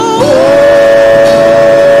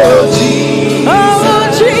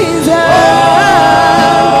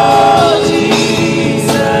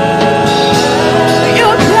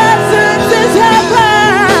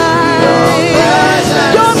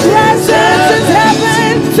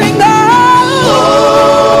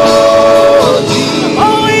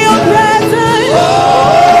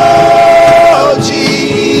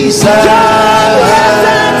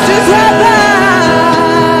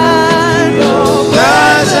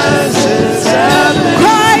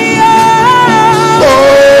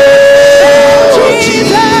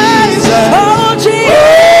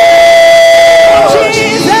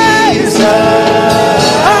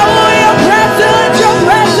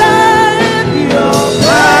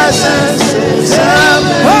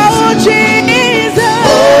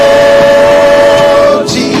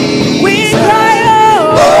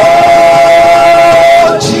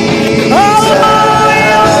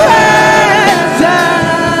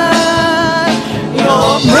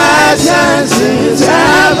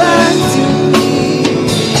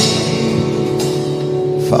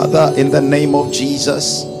Father, in the name of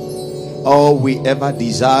Jesus, all we ever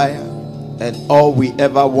desire and all we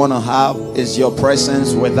ever want to have is your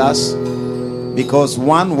presence with us, because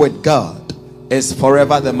one with God is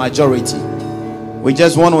forever the majority. We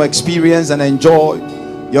just want to experience and enjoy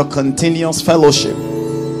your continuous fellowship,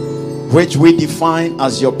 which we define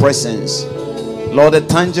as your presence. Lord, the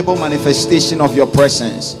tangible manifestation of your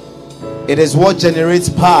presence. It is what generates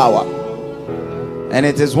power. And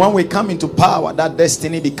it is when we come into power that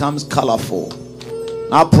destiny becomes colorful.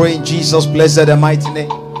 I pray in Jesus' blessed and mighty name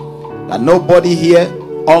that nobody here,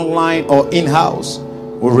 online or in-house,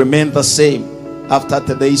 will remain the same after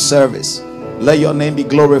today's service. Let your name be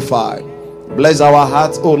glorified. Bless our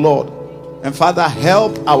hearts, oh Lord. And Father,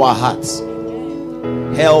 help our hearts.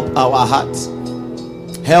 Help our hearts.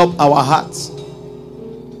 Help our hearts.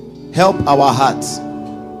 Help our hearts.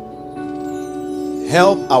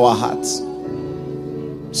 Help our hearts.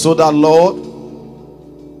 So that, Lord,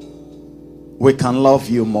 we can love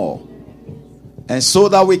you more. And so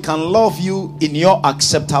that we can love you in your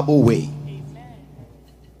acceptable way.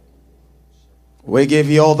 We give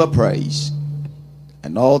you all the praise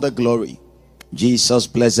and all the glory. Jesus,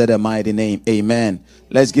 blessed and mighty name. Amen.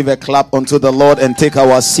 Let's give a clap unto the Lord and take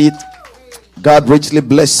our seat. God richly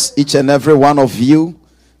bless each and every one of you.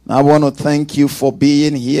 I want to thank you for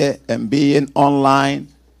being here and being online.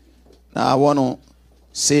 Now I want to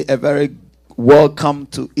say a very welcome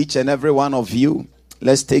to each and every one of you.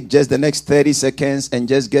 Let's take just the next 30 seconds and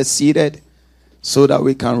just get seated so that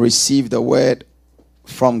we can receive the word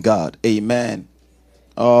from God. Amen.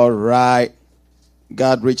 All right.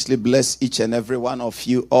 God richly bless each and every one of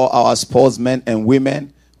you, all our sportsmen and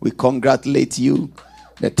women. We congratulate you.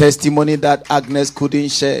 The testimony that Agnes couldn't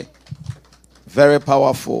share, very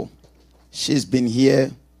powerful. She's been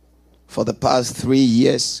here for the past 3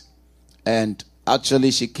 years, and actually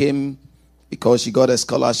she came because she got a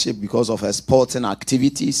scholarship because of her sporting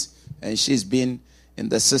activities, and she's been in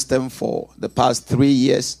the system for the past 3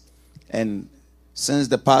 years. And since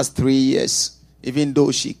the past 3 years, even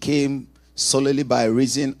though she came solely by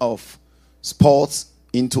reason of sports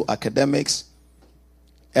into academics,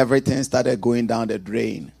 everything started going down the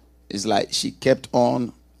drain. It's like she kept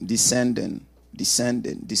on descending.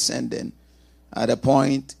 At a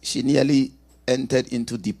point, she nearly entered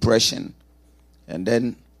into depression. And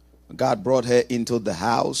then God brought her into the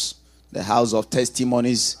house of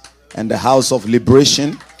testimonies and the house of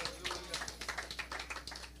liberation.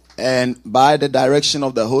 And by the direction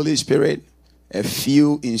of the Holy Spirit, a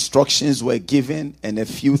few instructions were given and a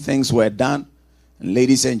few things were done. And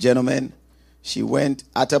ladies and gentlemen, she went.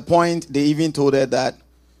 At a point, they even told her that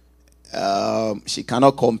she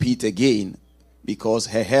cannot compete again because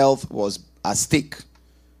her health was at stake.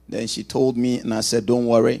 Then she told me, and I said, don't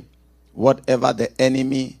worry. Whatever the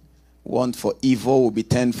enemy wants for evil will be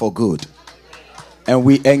turned for good. And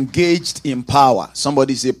we engaged in power.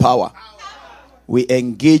 Somebody say power. We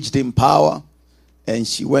engaged in power, and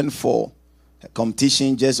she went for a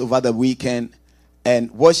competition just over the weekend. And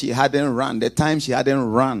what she hadn't run, the time she hadn't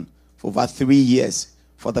run for over 3 years,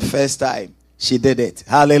 for the first time, she did it.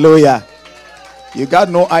 Hallelujah. You got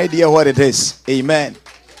no idea what it is. Amen.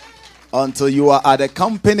 Until you are at a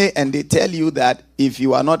company and they tell you that if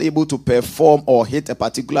you are not able to perform or hit a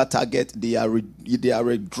particular target, they are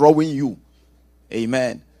withdrawing you.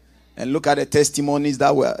 Amen. And look at the testimonies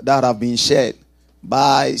that have been shared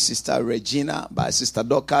by Sister Regina, by Sister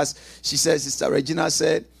Dorcas. She said, Sister Regina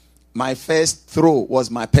said, my first throw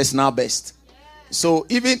was my personal best. So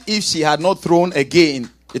even if she had not thrown again,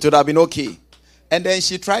 it would have been okay. And then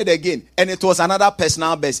she tried again, and it was another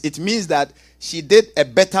personal best. It means that she did a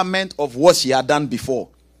betterment of what she had done before.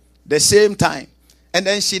 The same time. And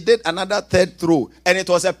then she did another third throw, and it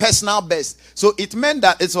was a personal best. So it meant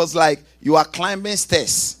that it was like you are climbing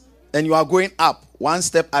stairs, and you are going up one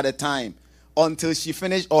step at a time until she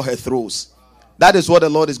finished all her throws. That is what the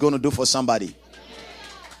Lord is going to do for somebody.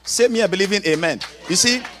 Say me a believing amen. You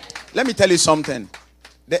see, let me tell you something.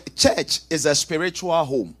 The church is a spiritual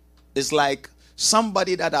home. It's like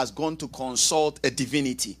somebody that has gone to consult a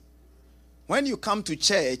divinity. When you come to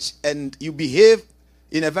church and you behave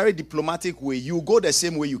in a very diplomatic way, you go the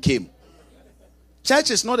same way you came. Church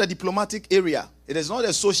is not a diplomatic area. It is not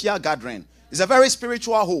a social gathering. It's a very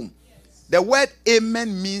spiritual home. The word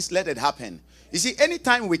amen means let it happen. You see,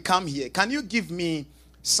 anytime we come here, can you give me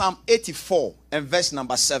Psalm 84 and verse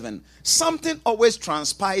number 7? Something always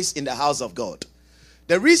transpires in the house of God.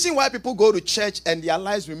 The reason why people go to church and their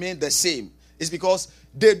lives remain the same is because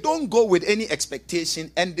they don't go with any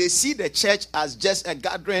expectation, and they see the church as just a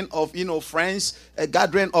gathering of, friends, a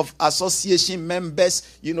gathering of association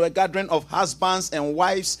members, a gathering of husbands and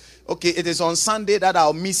wives. Okay, it is on Sunday that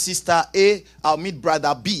I'll meet sister A, I'll meet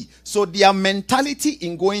brother B. So their mentality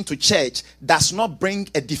in going to church does not bring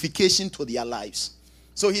edification to their lives.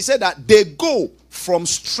 So he said that they go from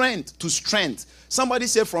strength to strength. Somebody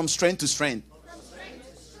say from strength to strength.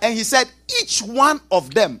 And he said, each one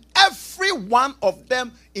of them, every one of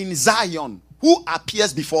them in Zion, who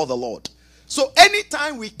appears before the Lord. So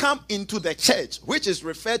anytime we come into the church, which is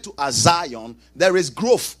referred to as Zion, there is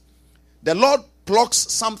growth. The Lord plucks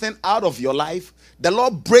something out of your life. The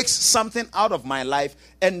Lord breaks something out of my life.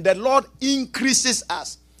 And the Lord increases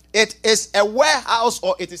us. It is a warehouse,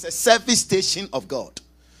 or it is a service station of God.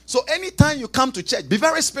 So anytime you come to church, be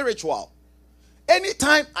very spiritual.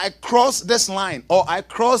 Anytime I cross this line, or I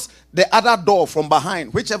cross the other door from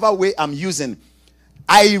behind, whichever way I'm using,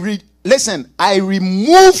 I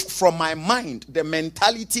remove from my mind the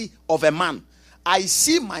mentality of a man. I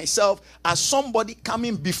see myself as somebody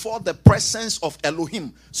coming before the presence of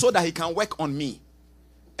Elohim so that he can work on me.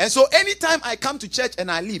 And so anytime I come to church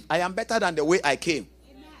and I leave, I am better than the way I came.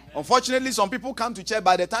 Amen. Unfortunately, some people come to church,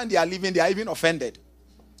 by the time they are leaving, they are even offended.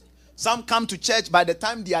 Some come to church, by the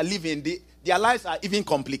time they are leaving, their lives are even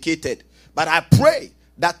complicated. But I pray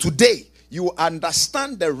that today you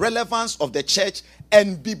understand the relevance of the church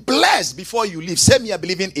and be blessed before you leave. Say me, I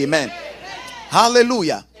believe in amen. Amen.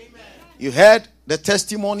 Hallelujah. Amen. You heard the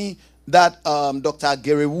testimony that Dr.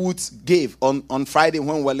 Gary Woods gave on Friday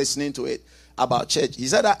when we were listening to it about church. He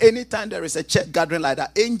said that anytime there is a church gathering like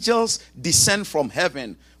that, angels descend from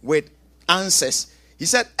heaven with answers. He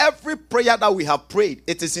said every prayer that we have prayed,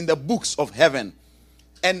 it is in the books of heaven.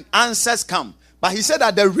 And answers come. But he said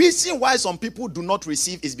that the reason why some people do not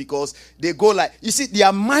receive is because they go like, you see,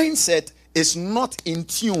 their mindset is not in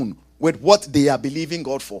tune with what they are believing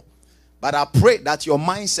God for. But I pray that your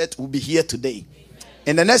mindset will be here today. Amen.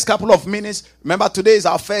 In the next couple of minutes, remember today is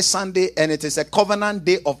our first Sunday and it is a covenant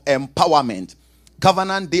day of empowerment.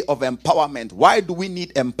 Covenant day of empowerment. Why do we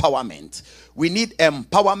need empowerment? We need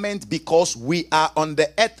empowerment because we are on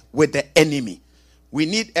the earth with the enemy. We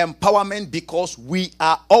need empowerment because we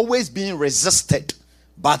are always being resisted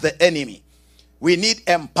by the enemy. We need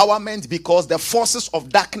empowerment because the forces of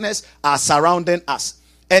darkness are surrounding us.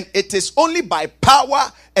 And it is only by power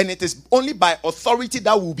and it is only by authority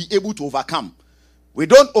that we'll be able to overcome. We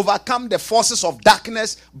don't overcome the forces of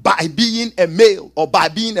darkness by being a male or by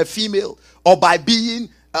being a female or by being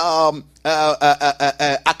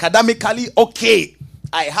academically okay.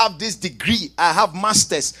 I have this degree. I have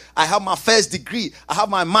masters. I have my first degree. I have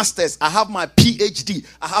my masters. I have my PhD.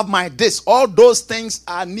 I have my this. All those things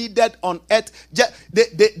are needed on earth.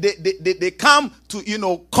 They come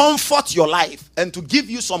to, comfort your life and to give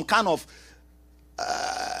you some kind of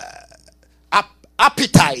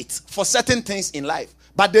appetite for certain things in life.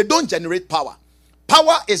 But they don't generate power.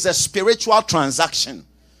 Power is a spiritual transaction.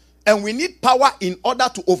 And we need power in order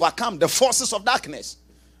to overcome the forces of darkness.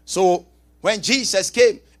 So, when Jesus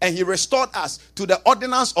came and he restored us to the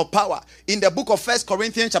ordinance of power in the book of 1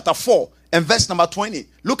 Corinthians chapter 4 and verse number 20.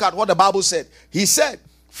 Look at what the Bible said. He said,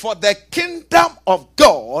 for the kingdom of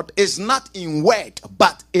God is not in word,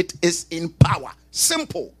 but it is in power.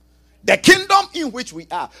 Simple. The kingdom in which we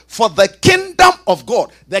are. For the kingdom of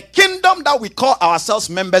God. The kingdom that we call ourselves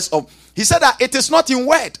members of. He said that it is not in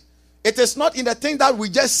word. It is not in the thing that we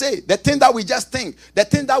just say. The thing that we just think. The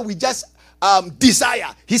thing that we just desire.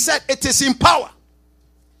 He said it is in power.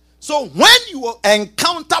 So when you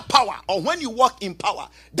encounter power or when you walk in power,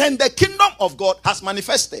 then the kingdom of God has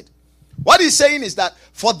manifested. What he's saying is that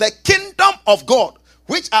for the kingdom of God,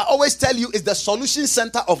 which I always tell you is the solution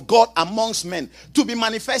center of God amongst men, to be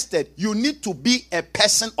manifested, you need to be a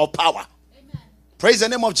person of power. Amen. Praise the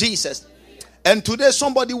name of Jesus. Amen. And today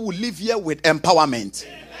somebody will live here with empowerment.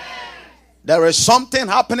 Amen. There is something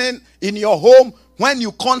happening in your home. When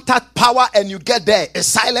you contact power and you get there, it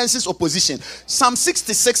silences opposition. Psalm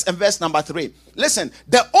 66 and verse number 3. Listen,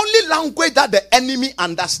 the only language that the enemy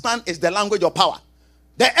understands is the language of power.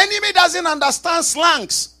 The enemy doesn't understand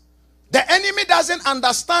slangs. The enemy doesn't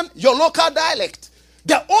understand your local dialect.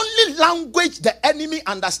 The only language the enemy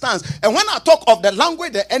understands. And when I talk of the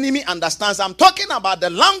language the enemy understands, I'm talking about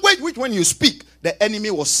the language which when you speak, the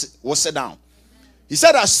enemy will sit down. He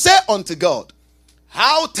said, I say unto God,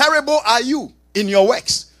 how terrible are you in your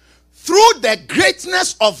works? Through the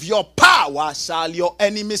greatness of your power shall your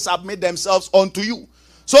enemies submit themselves unto you.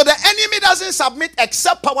 So the enemy doesn't submit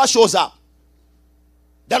except power shows up.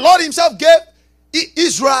 The Lord himself gave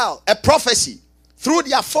Israel a prophecy through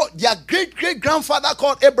their great-great-grandfather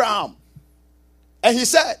called Abraham. And he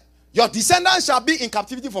said, your descendants shall be in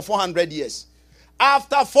captivity for 400 years.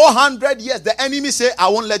 After 400 years, the enemy said, I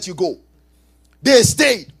won't let you go. They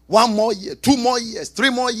stayed 1 more year, 2 more years, 3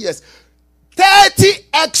 more years, 30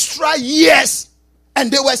 extra years.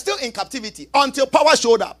 And they were still in captivity until power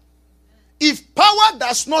showed up. If power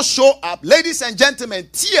does not show up, ladies and gentlemen,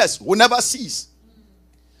 tears will never cease.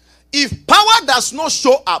 If power does not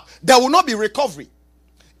show up, there will not be recovery.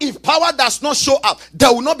 If power does not show up,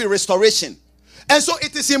 there will not be restoration. And so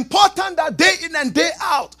it is important that day in and day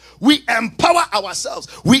out, we empower ourselves.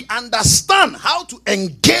 We understand how to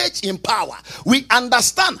engage in power. We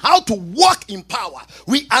understand how to walk in power.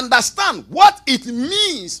 We understand what it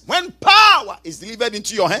means when power is delivered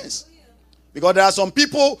into your hands. Because there are some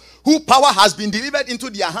people who power has been delivered into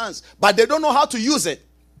their hands, but they don't know how to use it.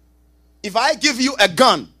 If I give you a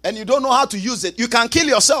gun and you don't know how to use it, you can kill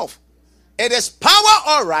yourself. It is power,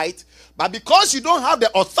 all right, but because you don't have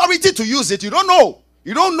the authority to use it, you don't know.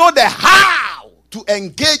 You don't know the how to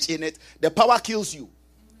engage in it. The power kills you.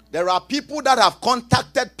 There are people that have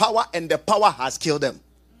contacted power and the power has killed them.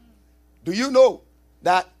 Do you know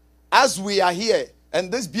that as we are here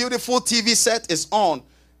and this beautiful TV set is on,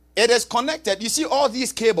 it is connected. You see all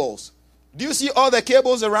these cables. Do you see all the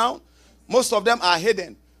cables around? Most of them are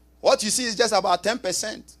hidden. What you see is just about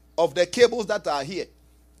 10% of the cables that are here.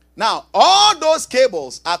 Now, all those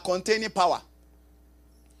cables are containing power.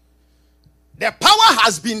 The power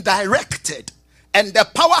has been directed, and the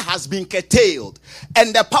power has been curtailed,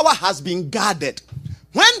 and the power has been guarded.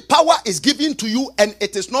 When power is given to you and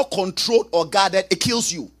it is not controlled or guarded, it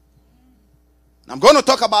kills you. I'm going to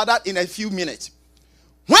talk about that in a few minutes.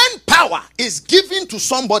 When power is given to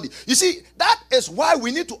somebody, you see, that is why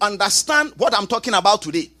we need to understand what I'm talking about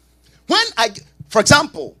today. For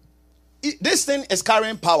example, this thing is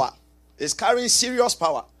carrying power. It's carrying serious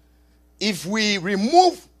power. If we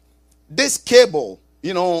remove this cable,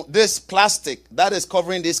 this plastic that is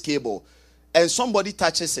covering this cable, and somebody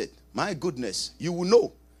touches it, my goodness, you will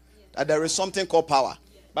know that there is something called power.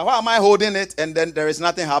 But why am I holding it and then there is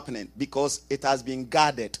nothing happening? Because it has been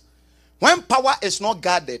guarded. When power is not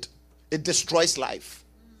guarded, it destroys life.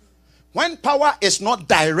 When power is not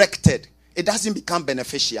directed, it doesn't become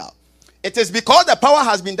beneficial. It is because the power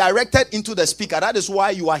has been directed into the speaker. That is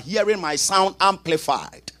why you are hearing my sound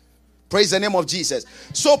amplified. Praise the name of Jesus.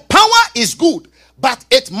 So power is good, but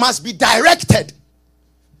it must be directed.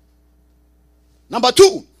 Number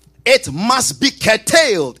 2, it must be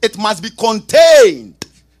curtailed. It must be contained.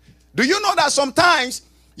 Do you know that sometimes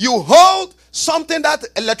you hold something that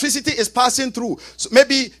electricity is passing through? So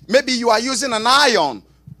maybe you are using an iron,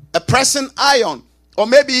 a pressing iron, or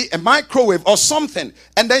maybe a microwave or something,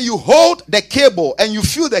 and then you hold the cable and you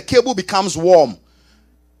feel the cable becomes warm.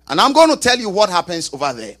 And I'm going to tell you what happens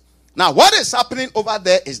over there. Now, what is happening over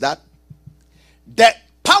there is that the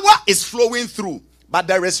power is flowing through, but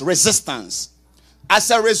there is resistance. As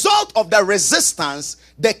a result of the resistance,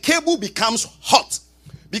 the cable becomes hot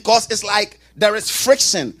because it's like there is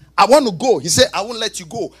friction. I want to go. He said, I won't let you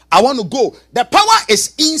go. I want to go. The power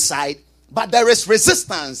is inside, but there is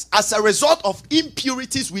resistance as a result of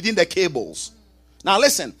impurities within the cables. Now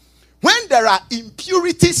listen, when there are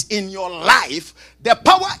impurities in your life, the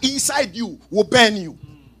power inside you will burn you.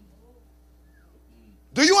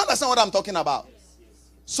 Do you understand what I'm talking about?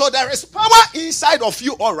 So there is power inside of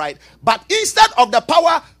you, all right, but instead of the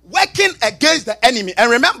power working against the enemy, and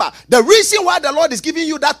remember, the reason why the Lord is giving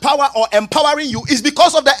you that power or empowering you is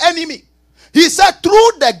because of the enemy. He said, through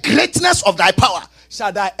the greatness of thy power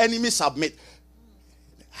shall thy enemy submit.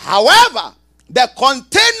 However, the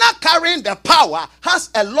container carrying the power has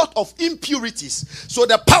a lot of impurities. So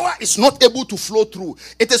the power is not able to flow through.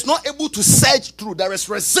 It is not able to surge through. There is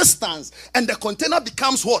resistance. And the container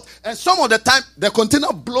becomes hot. And some of the time, the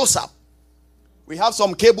container blows up. We have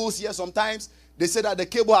some cables here. Sometimes they say that the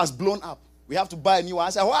cable has blown up. We have to buy a new one.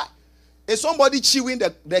 I say, why? Is somebody chewing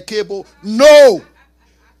the cable? No.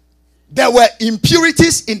 There were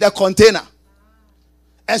impurities in the container.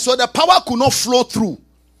 And so the power could not flow through.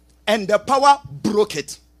 And the power broke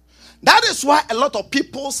it. That is why a lot of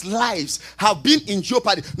people's lives have been in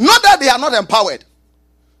jeopardy. Not that they are not empowered.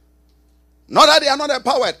 Not that they are not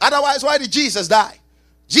empowered. Otherwise, why did Jesus die?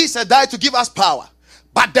 Jesus died to give us power.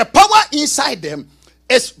 But the power inside them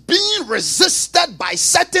is being resisted by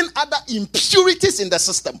certain other impurities in the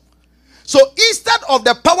system. So instead of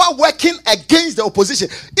the power working against the opposition,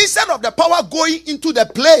 instead of the power going into the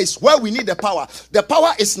place where we need the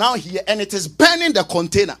power is now here and it is burning the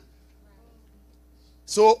container.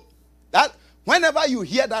 So that whenever you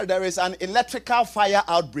hear that there is an electrical fire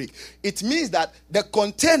outbreak, it means that the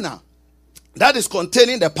container that is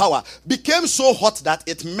containing the power became so hot that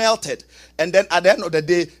it melted. And then at the end of the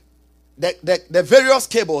day, the various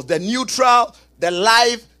cables, the neutral, the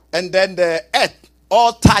live, and then the earth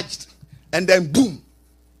all touched. And then boom,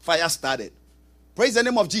 fire started. Praise the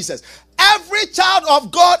name of Jesus. Every child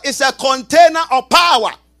of God is a container of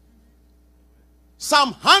power.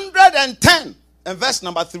 Psalm 110 and verse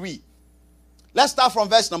number 3. Let's start from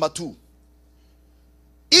verse number 2.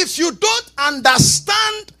 If you don't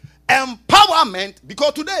understand empowerment,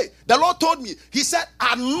 because today the Lord told me, he said,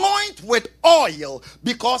 anoint with oil,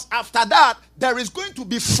 because after that there is going to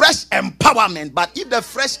be fresh empowerment. But if the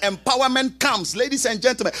fresh empowerment comes, ladies and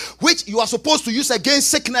gentlemen, which you are supposed to use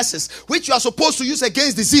against sicknesses, which you are supposed to use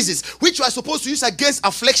against diseases, which you are supposed to use against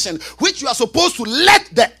affliction, which you are supposed to let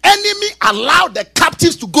the enemy allow the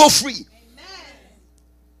captives to go free. Amen.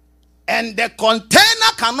 And the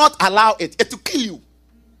container cannot allow it. It will kill you.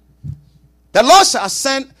 The Lord shall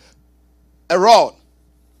send a rod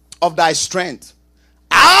of thy strength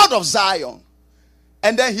out of Zion.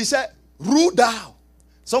 And then he said, rule thou.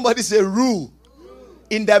 Somebody say, rule.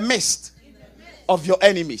 In the midst of your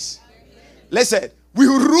enemies. Listen, we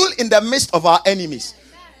rule in the midst of our enemies.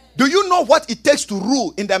 Do you know what it takes to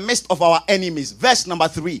rule in the midst of our enemies? Verse number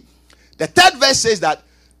 3. The third verse says that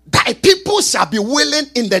thy people shall be willing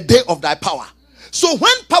in the day of thy power. So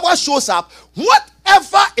when power shows up,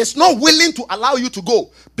 whatever is not willing to allow you to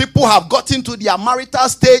go, people have gotten to their marital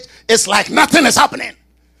stage, it's like nothing is happening.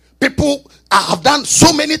 People have done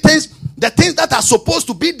so many things. The things that are supposed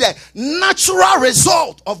to be the natural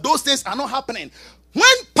result of those things are not happening. When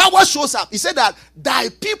power shows up, he said that thy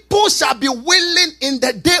people shall be willing in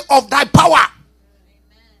the day of thy power. Amen.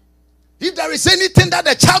 If there is anything that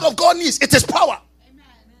the child of God needs, it is power. Amen.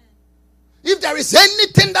 If there is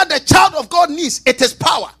anything that the child of God needs, it is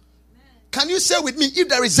power. Amen. Can you say with me, if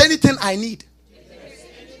there is anything I need,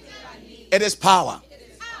 it is power.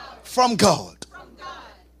 It is power. From God.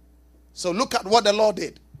 So look at what the Lord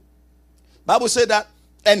did. Bible said that,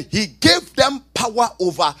 and he gave them power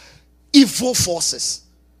over evil forces.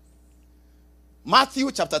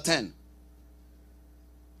 Matthew chapter 10.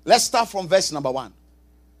 Let's start from verse number 1.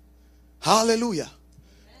 Hallelujah.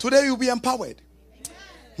 Amen. Today you'll be empowered. Amen.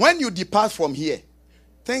 When you depart from here,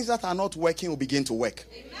 things that are not working will begin to work.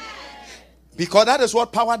 Amen. Because that is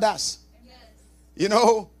what power does. Yes. You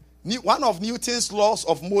know, one of Newton's laws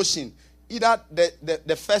of motion, either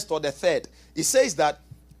the first or the third, it says that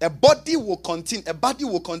a body will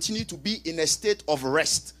continue to be in a state of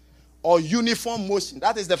rest or uniform motion.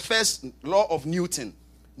 That is the first law of Newton.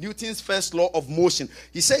 Newton's first law of motion.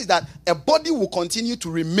 He says that a body will continue to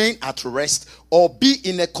remain at rest or be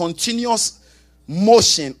in a continuous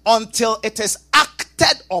motion until it is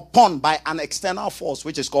acted upon by an external force,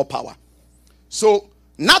 which is called power. So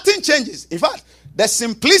nothing changes. In fact, the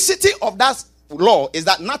simplicity of that law is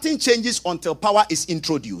that nothing changes until power is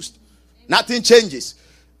introduced. Nothing changes.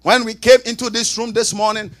 When we came into this room this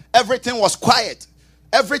morning, everything was quiet.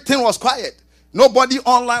 Everything was quiet. Nobody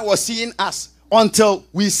online was seeing us until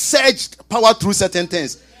we surged power through certain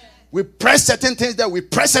things. We press certain things there. We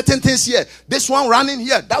press certain things here. This one running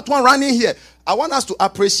here. That one running here. I want us to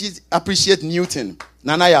appreciate Newton.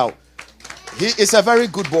 Nanayao. He is a very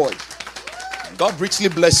good boy. God richly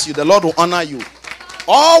bless you. The Lord will honor you.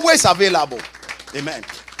 Always available. Amen.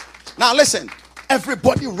 Now listen.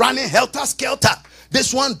 Everybody running helter-skelter.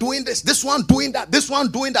 This one doing this. This one doing that. This one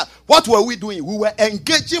doing that. What were we doing? We were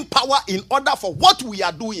engaging power in order for what we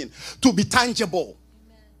are doing to be tangible.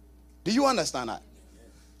 Amen. Do you understand that?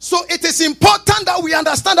 So it is important that we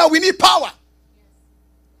understand that we need power.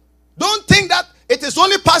 Don't think that it is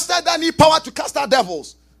only pastors that need power to cast out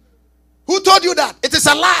devils. Who told you that? It is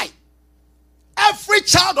a lie. Every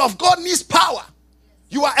child of God needs power.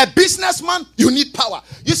 You are a businessman, you need power.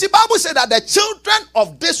 You see, Bible said that the children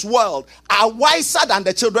of this world are wiser than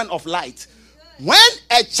the children of light. When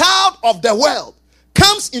a child of the world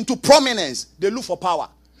comes into prominence, they look for power.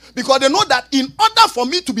 Because they know that in order for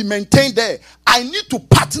me to be maintained there, I need to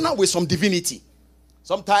partner with some divinity.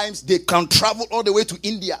 Sometimes they can travel all the way to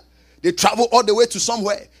India. They travel all the way to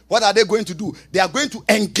somewhere. What are they going to do? They are going to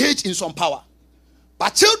engage in some power.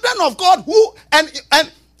 But children of God who,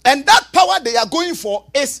 and that power they are going for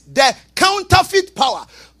is the counterfeit power.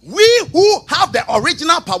 We who have the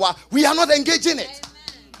original power, we are not engaging it.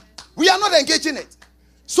 Amen. We are not engaging it.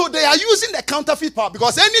 So they are using the counterfeit power,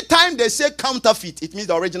 because anytime they say counterfeit, it means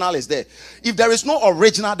the original is there. If there is no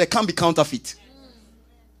original, there can be counterfeit.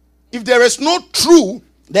 If there is no true,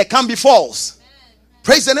 there can be false.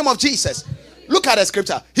 Praise the name of Jesus. Look at the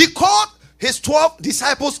scripture. He called his 12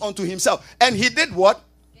 disciples unto himself. And he did what?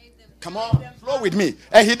 Come on, flow with me.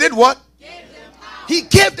 And he did what? He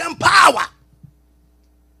gave them power.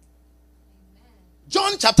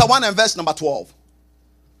 John chapter 1 and verse number 12.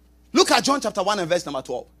 Look at John chapter 1 and verse number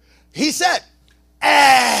 12. He said,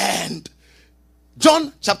 and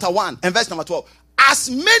John chapter 1 and verse number 12. As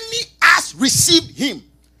many as received him,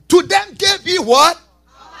 to them gave he what?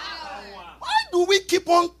 Power. Why do we keep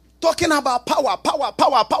on talking about power?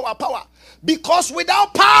 Because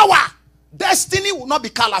without power, destiny will not be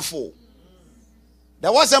colorful.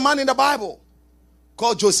 There was a man in the Bible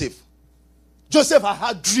called Joseph. Joseph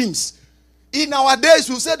had dreams. In our days,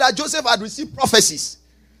 we say that Joseph had received prophecies.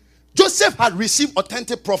 Joseph had received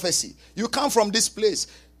authentic prophecy. You come from this place.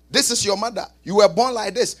 This is your mother. You were born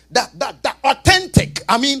like this. That authentic.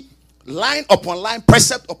 I mean, line upon line,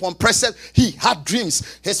 precept upon precept. He had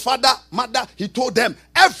dreams. His father, mother, he told them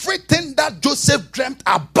everything that Joseph dreamt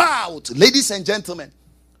about, ladies and gentlemen,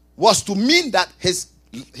 was to mean that his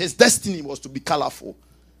destiny was to be colorful.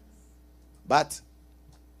 But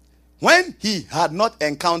when he had not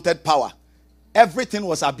encountered power, everything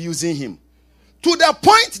was abusing him. To the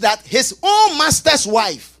point that his own master's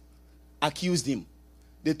wife accused him.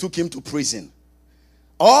 They took him to prison.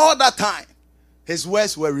 All that time, his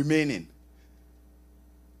words were remaining.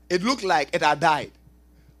 It looked like it had died.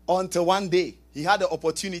 Until one day, he had the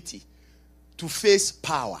opportunity to face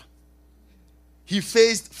power. He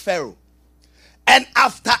faced Pharaoh. And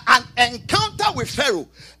after an encounter with Pharaoh,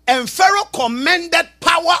 and Pharaoh commended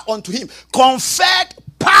power unto him, conferred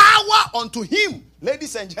power unto him.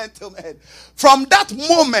 Ladies and gentlemen, from that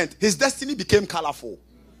moment, his destiny became colorful.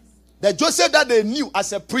 The Joseph that they knew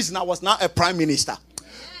as a prisoner was now a prime minister.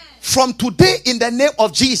 From today, in the name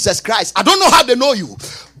of Jesus Christ, I don't know how they know you,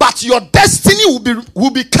 but your destiny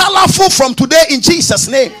will be colorful from today in Jesus'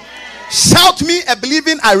 name. Shout me a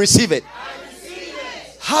believing, I receive it.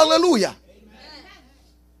 Hallelujah.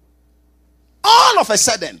 All of a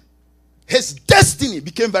sudden, his destiny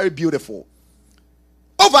became very beautiful.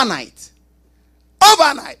 Overnight,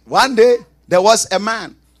 one day, there was a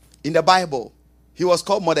man in the Bible. He was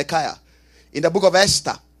called Mordecai. In the book of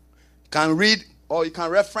Esther, you can read or you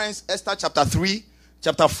can reference Esther chapter 3,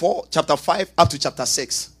 chapter 4, chapter 5, up to chapter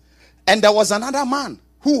 6. And there was another man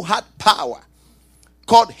who had power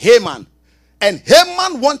called Haman. And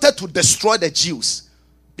Haman wanted to destroy the Jews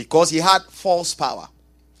because he had false power.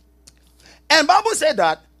 And Bible said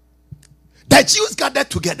that the Jews gathered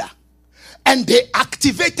together and they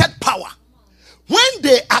activated power. When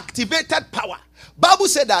they activated power, Bible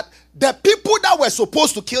said that the people that were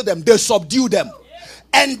supposed to kill them, they subdued them.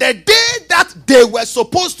 And the day that they were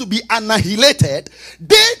supposed to be annihilated,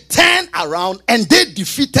 they turned around and they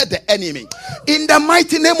defeated the enemy. In the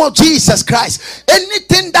mighty name of Jesus Christ,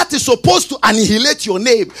 anything that is supposed to annihilate your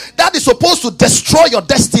name, that is supposed to destroy your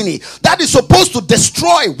destiny, that is supposed to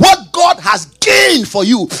destroy what God has gained for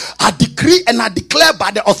you, I decree and I declare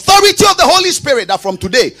by the authority of the Holy Spirit that from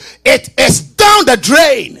today, it is down the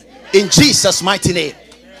drain in Jesus' mighty name.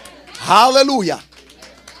 Hallelujah.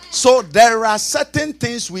 So there are certain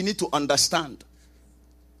things we need to understand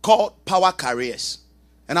called power carriers.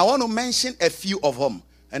 And I want to mention a few of them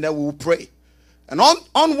and then we will pray. And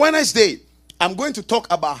on Wednesday, I'm going to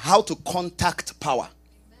talk about how to contact power.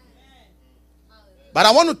 But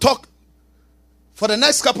I want to talk for the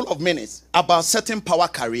next couple of minutes about certain power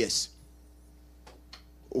carriers.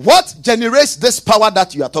 What generates this power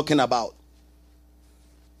that you are talking about?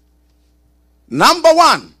 Number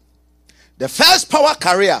one, the first power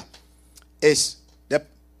carrier is the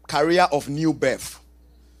carrier of new birth.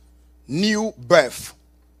 New birth.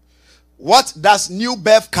 What does new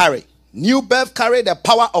birth carry? New birth carry the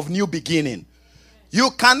power of new beginning. You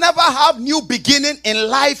can never have new beginning in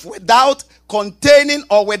life without containing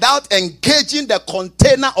or without engaging the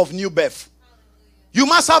container of new birth. You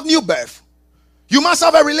must have new birth. You must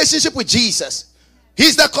have a relationship with Jesus.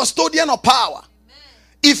 He's the custodian of power.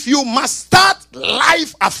 If you must start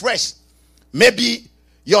life afresh, maybe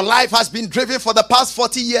your life has been driven for the past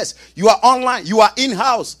 40 years. You are online. You are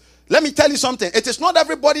in-house. Let me tell you something. It is not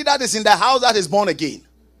everybody that is in the house that is born again.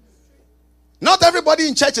 Not everybody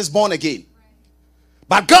in church is born again.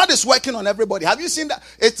 But God is working on everybody. Have you seen that?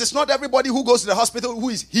 It is not everybody who goes to the hospital who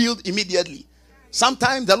is healed immediately.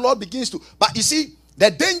 Sometimes the Lord begins to. But you see,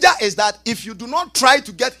 the danger is that if you do not try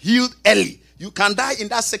to get healed early, you can die in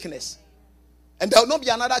that sickness. And there will not be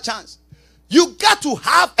another chance. You got to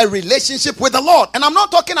have a relationship with the Lord. And I'm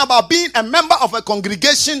not talking about being a member of a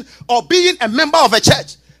congregation or being a member of a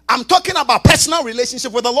church. I'm talking about personal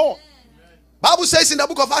relationship with the Lord. Bible says in the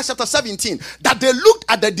book of Acts chapter 17 that they looked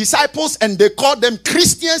at the disciples and they called them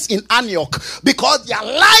Christians in Antioch because their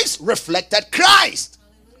lives reflected Christ.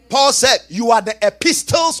 Paul said, you are the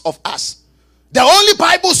epistles of us. The only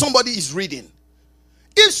Bible somebody is reading.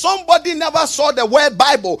 If somebody never saw the word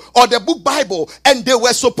Bible or the book Bible and they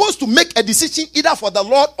were supposed to make a decision either for the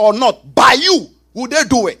Lord or not, by you, would they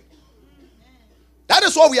do it? That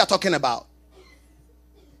is what we are talking about.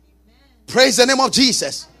 Praise the name of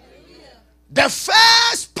Jesus. The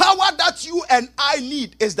first power that you and I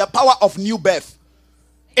need is the power of new birth.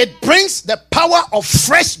 It brings the power of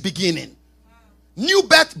fresh beginning. New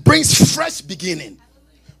birth brings fresh beginning.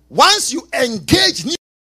 Once you engage new,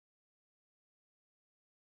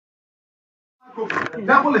 the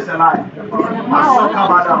devil is alive.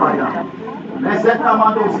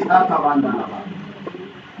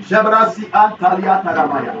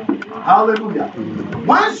 Hallelujah.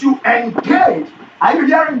 Once you engage, are you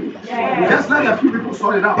hearing me? Yes. Just like a few people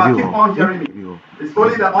saw it now, but keep on hearing me. It's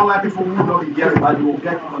only the online people who will not be hearing, but you will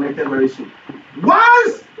get connected very soon.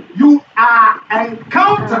 Once you are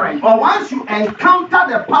encountering, or once you encounter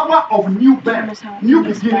the power of new birth, new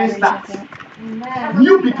beginning starts.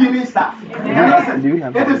 New beginning starts.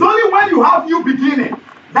 Listen, it is only when you have new beginning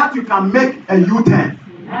that you can make a U-turn.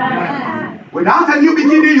 Without a new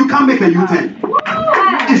beginning, you can't make a U-turn.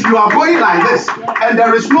 If you are going like this and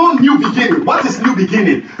there is no new beginning, what is new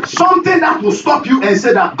beginning? Something that will stop you and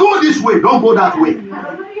say that go this way, don't go that way.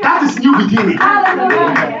 That is new beginning.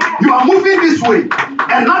 You are moving this way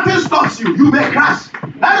and nothing stops you. You may crash.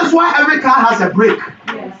 That is why every car has a brake.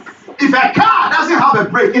 If a car doesn't have a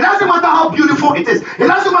brake, it doesn't matter how beautiful it is. It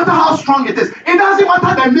doesn't matter how strong it is. It doesn't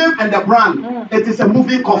matter the name and the brand. It is a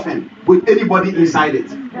moving coffin with anybody inside it.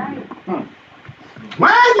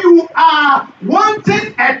 When you are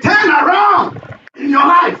wanting a turnaround in your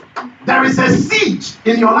life, there is a siege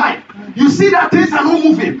in your life. You see that things are not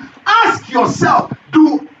moving. Ask yourself,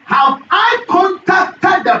 have I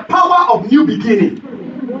contacted the power of new beginning?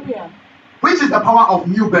 Which is the power of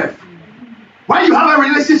new birth. When you have a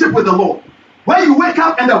relationship with the Lord, when you wake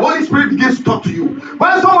up and the Holy Spirit begins to talk to you,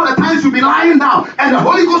 when some of the times you'll be lying down and the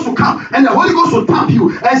Holy Ghost will come and the Holy Ghost will tap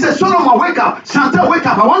you and say, Solomon, wake up, Chantal, wake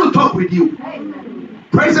up, I want to talk with you.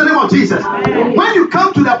 Praise the name of Jesus. When you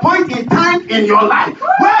come to the point in time in your life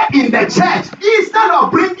where in the church, instead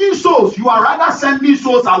of bringing souls, you are rather sending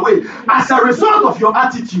souls away as a result of your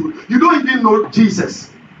attitude, you don't even know Jesus.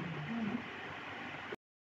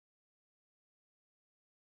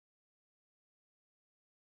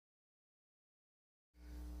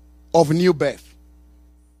 Of new birth.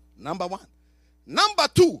 Number one. Number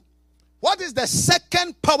two, what is the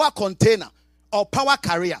second power container or power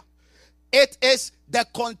carrier? It is the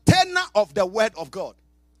container of the word of God.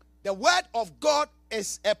 The word of God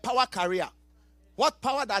is a power carrier. What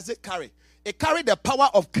power does it carry? It carries the power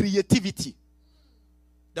of creativity.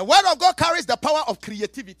 The word of God carries the power of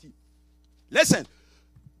creativity. Listen,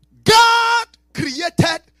 God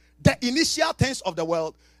created the initial things of the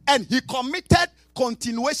world and he committed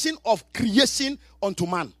continuation of creation unto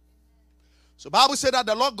man. So the Bible said that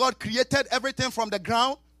the Lord God created everything from the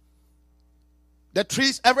ground, the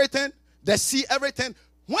trees, everything, the sea, everything.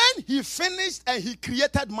 When he finished and he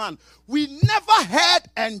created man, we never heard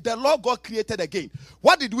and the Lord God created again.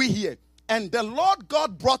 What did we hear? And the Lord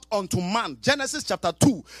God brought unto man, Genesis chapter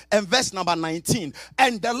 2 and verse number 19.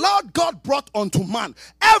 And the Lord God brought unto man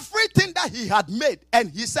everything that he had made. And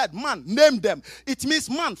he said, man, name them. It means,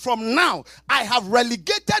 man, from now, I have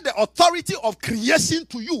relegated the authority of creation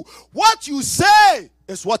to you. What you say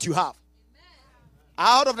is what you have.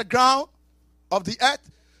 Out of the ground of the earth,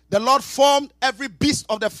 the Lord formed every beast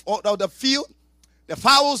of the field, the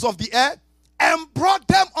fowls of the air, and brought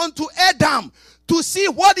them unto Adam to see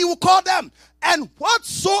what he would call them. And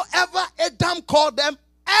whatsoever Adam called them,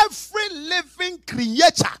 every living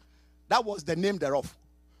creature, that was the name thereof.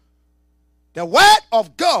 The word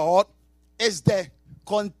of God is the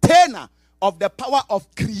container of the power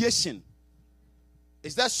of creation.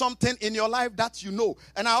 Is there something in your life that you know?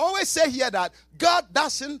 And I always say here that God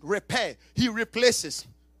doesn't repair, he replaces.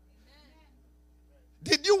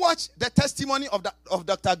 Did you watch the testimony of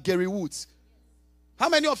Dr. Gary Woods? How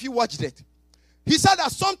many of you watched it? He said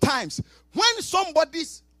that sometimes when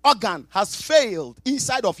somebody's organ has failed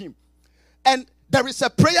inside of him and there is a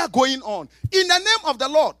prayer going on in the name of the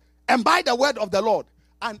Lord and by the word of the Lord,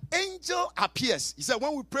 an angel appears. He said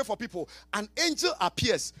when we pray for people, an angel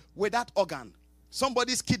appears with that organ.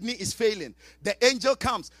 Somebody's kidney is failing. The angel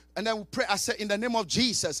comes and then we pray. I say in the name of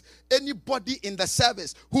Jesus, anybody in the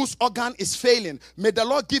service whose organ is failing, may the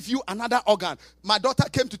Lord give you another organ. My daughter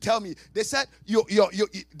came to tell me, they said you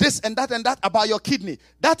this and that about your kidney.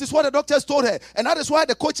 That is what the doctors told her. And that is why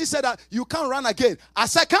the coaches said that you can't run again. I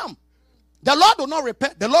said, come. The Lord will not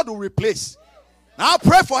repair, the Lord will replace. Now I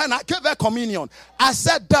pray for her and I gave her communion. I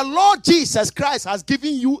said, the Lord Jesus Christ has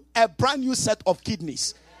given you a brand new set of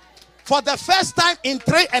kidneys. For the first time in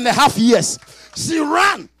 3.5 years, she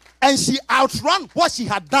ran and she outran what she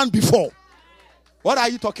had done before. What are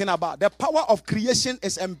you talking about? The power of creation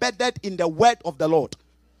is embedded in the word of the Lord.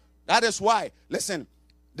 That is why, listen,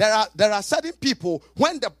 there are certain people,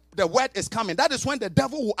 when the word is coming, that is when the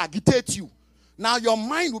devil will agitate you. Now your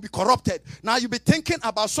mind will be corrupted. Now you'll be thinking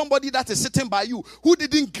about somebody that is sitting by you who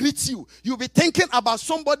didn't greet you. You'll be thinking about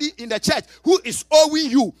somebody in the church who is owing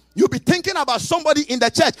you. You'll be thinking about somebody in the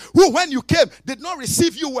church who, when you came, did not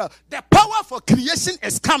receive you well. The power for creation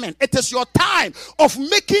is coming. It is your time of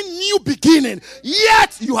making new beginning.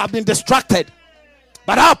 Yet you have been distracted.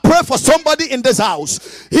 But I pray for somebody in this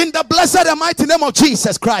house, in the blessed and mighty name of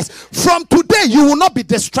Jesus Christ. From today, you will not be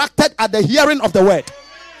distracted at the hearing of the word.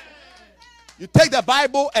 You take the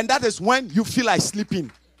Bible, and that is when you feel like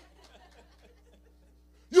sleeping.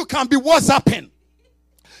 You can be WhatsApping.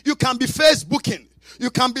 You can be Facebooking.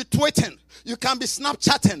 You can be tweeting. You can be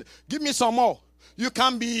Snapchatting. Give me some more. You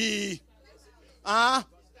can be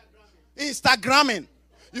Instagramming.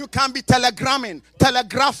 You can be telegraphing,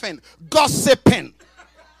 gossiping.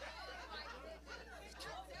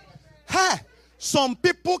 Hey, some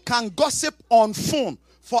people can gossip on phone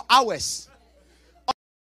for hours.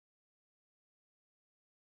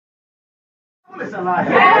 Is a liar.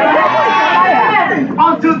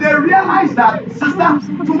 Until they realize that, sister,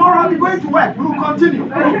 tomorrow I'll be going to work. We will continue.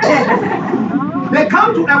 They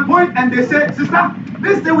come to a point and they say, sister,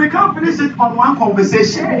 this day we can't finish it on one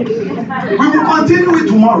conversation. We will continue it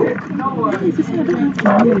tomorrow. And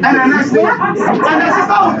the next day, and the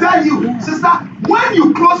sister will tell you, sister, when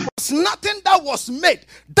you close, there's nothing that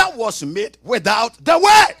was made without the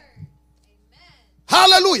word.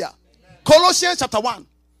 Hallelujah. Colossians chapter 1.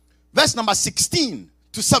 Verse number 16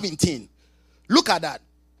 to 17. Look at that.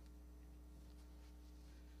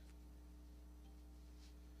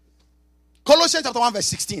 Colossians chapter 1 verse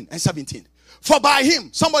 16 and 17. For by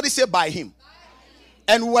him, somebody say by him.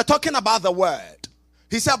 And we were talking about the word.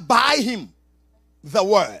 He said by him, the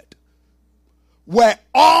word. Were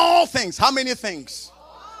all things. How many things?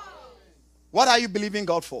 What are you believing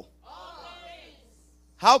God for?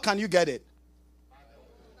 How can you get it?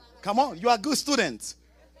 Come on, you are good students.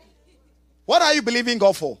 What are you believing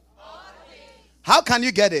God for? How can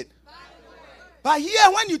you get it? But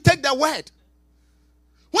here, when you take the word,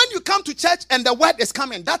 when you come to church and the word is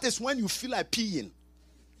coming, that is when you feel like peeing.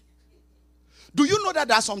 Do you know that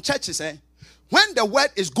there are some churches, when the word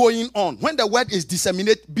is going on, when the word is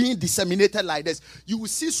being disseminated like this, you will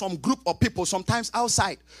see some group of people, sometimes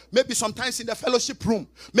outside, maybe sometimes in the fellowship room,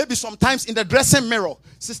 maybe sometimes in the dressing mirror.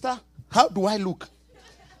 Sister, how do I look?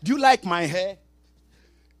 Do you like my hair?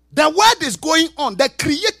 The word is going on, the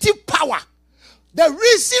creative power. The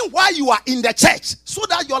reason why you are in the church, so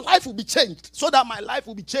that your life will be changed, so that my life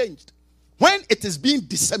will be changed. When it is being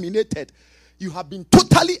disseminated, you have been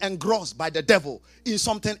totally engrossed by the devil in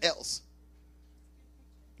something else.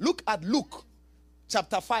 Look at Luke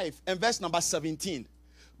chapter 5 and verse number 17.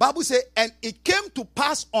 Bible says, and it came to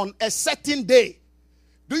pass on a certain day.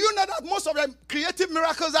 Do you know that most of the creative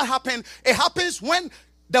miracles that happen, it happens when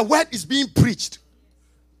the word is being preached?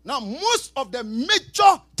 Now, most of the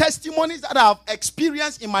major testimonies that I have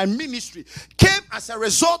experienced in my ministry came as a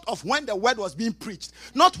result of when the word was being preached,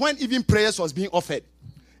 not when even prayers was being offered.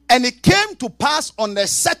 And it came to pass on a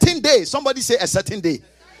certain day. Somebody say a certain day.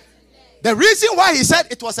 The reason why he said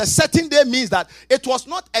it was a certain day means that it was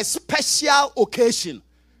not a special occasion.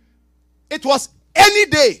 It was any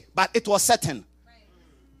day, but it was certain.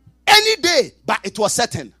 Any day, but it was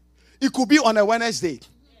certain. It could be on a Wednesday.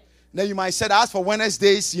 Then you might say, as for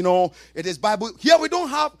Wednesdays, it is Bible. Here we don't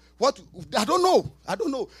have I don't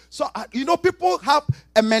know. So, people have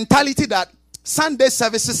a mentality that Sunday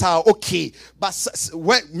services are okay. But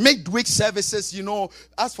midweek services,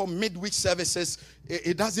 as for midweek services,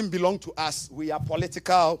 it doesn't belong to us. We are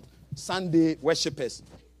political Sunday worshippers.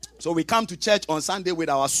 So we come to church on Sunday with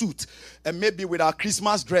our suit and maybe with our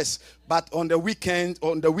Christmas dress. But on the weekend,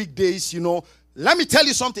 on the weekdays, let me tell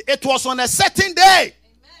you something. It was on a certain day.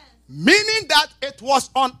 Meaning that it was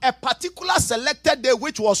on a particular selected day,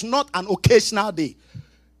 which was not an occasional day.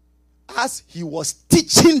 As he was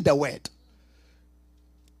teaching the word.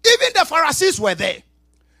 Even the Pharisees were there.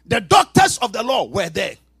 The doctors of the law were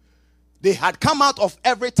there. They had come out of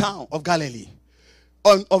every town of Galilee,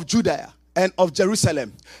 of Judea, and of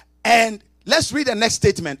Jerusalem. And let's read the next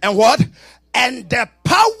statement. And what? And the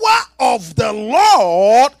power of the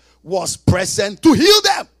Lord was present to heal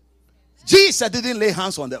them. Jesus didn't lay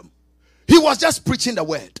hands on them. He was just preaching the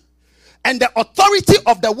word. And the authority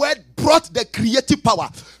of the word brought the creative power.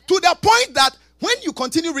 To the point that when you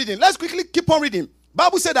continue reading, let's quickly keep on reading.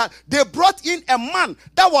 Bible said that they brought in a man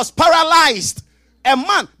that was paralyzed. A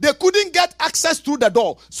man, they couldn't get access through the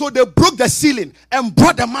door. So they broke the ceiling and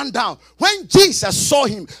brought the man down. When Jesus saw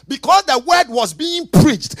him, because the word was being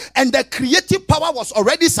preached and the creative power was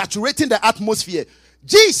already saturating the atmosphere,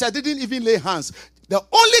 Jesus didn't even lay hands. The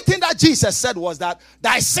only thing that Jesus said was that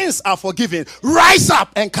thy sins are forgiven. Rise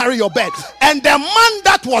up and carry your bed. And the man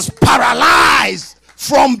that was paralyzed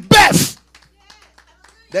from birth,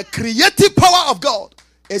 the creative power of God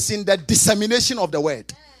is in the dissemination of the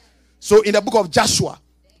word. So in the book of Joshua,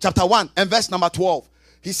 chapter 1 and verse number 12,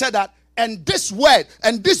 he said that, and this word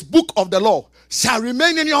and this book of the law shall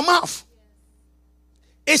remain in your mouth.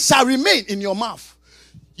 It shall remain in your mouth.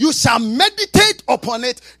 You shall meditate upon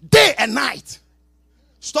it day and night.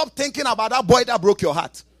 Stop thinking about that boy that broke your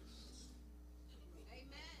heart.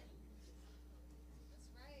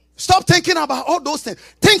 Stop thinking about all those things.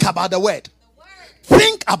 Think about the word.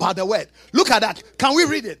 Think about the word. Look at that. Can we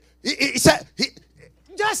read it? He said,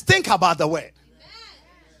 just think about the word.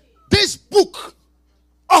 This book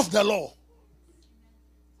of the law.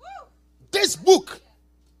 This book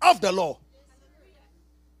of the law.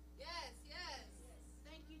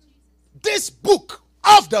 This book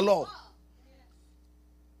of the law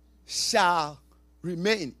shall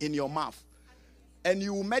remain in your mouth, and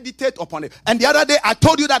you will meditate upon it. And the other day I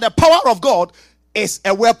told you that the power of God is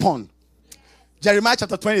a weapon. Jeremiah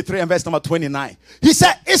chapter 23 and verse number 29. He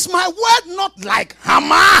said, is my word not like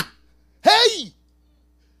hammer? Hey!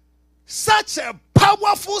 Such a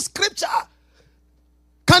powerful scripture.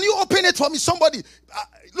 Can you open it for me? Somebody,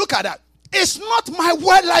 look at that. It's not my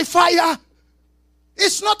word like fire.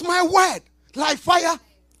 It's not my word like fire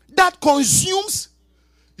that consumes.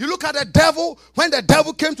 You look at the devil. When the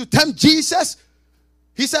devil came to tempt Jesus,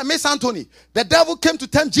 he said, Miss Anthony, the devil came to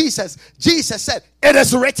tempt Jesus. Jesus said, it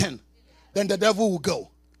is written. Then the devil will go.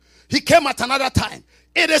 He came at another time.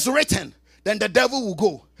 It is written. Then the devil will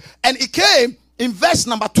go. And he came in verse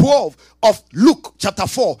number 12 of Luke chapter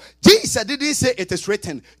 4. Jesus didn't say it is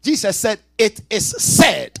written. Jesus said it is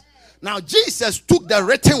said. Now Jesus took the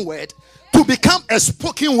written word to become a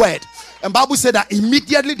spoken word. And Bible said that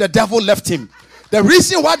immediately the devil left him. The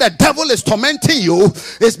reason why the devil is tormenting you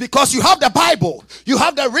is because you have the Bible, you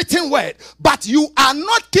have the written word, but you are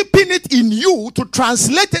not keeping it in you to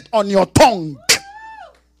translate it on your tongue.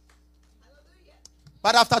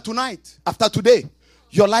 But after tonight, after today,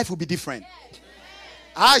 your life will be different.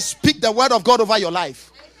 I speak the word of God over your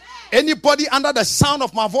life. Anybody under the sound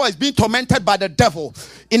of my voice being tormented by the devil,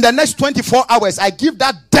 in the next 24 hours, I give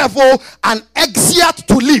that devil an exit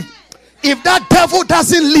to live. If that devil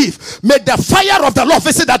doesn't leave, may the fire of the Lord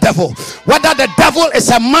visit that devil. Whether the devil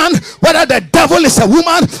is a man, whether the devil is a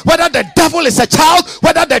woman, whether the devil is a child,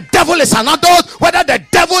 whether the devil is an adult, whether the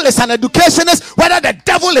devil is an educationist, whether the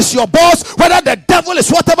devil is your boss, whether the devil is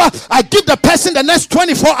whatever, I give the person the next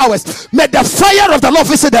 24 hours. May the fire of the Lord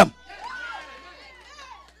visit them.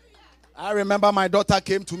 I remember my daughter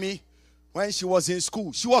came to me when she was in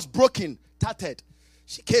school. She was broken, tattered.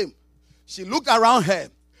 She came. She looked around her.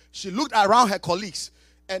 She looked around her colleagues,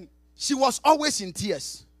 and she was always in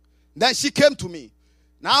tears. Then she came to me.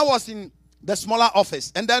 Now I was in the smaller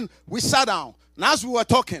office, and then we sat down. And as we were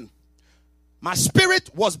talking, my spirit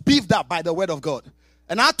was beefed up by the word of God.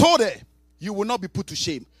 And I told her, you will not be put to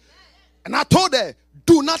shame. And I told her,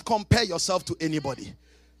 do not compare yourself to anybody.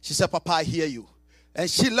 She said, Papa, I hear you. And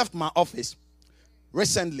she left my office.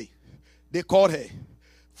 Recently, they called her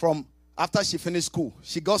from after she finished school.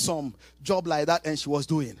 She got some job like that and she was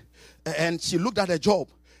doing. And she looked at the job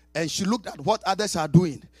and she looked at what others are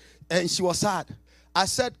doing. And she was sad. I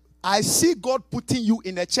said, I see God putting you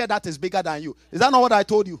in a chair that is bigger than you. Is that not what I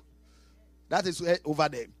told you? That is over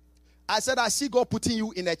there. I said, I see God putting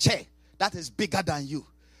you in a chair that is bigger than you.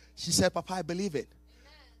 She said, Papa, I believe it.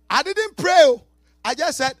 I didn't pray. I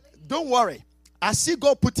just said, don't worry. I see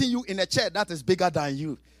God putting you in a chair that is bigger than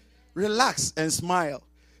you. Relax and smile.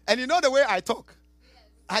 And you know the way I talk?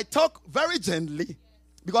 I talk very gently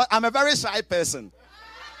because I'm a very shy person.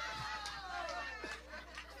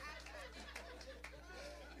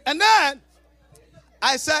 And then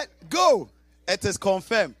I said, go. It is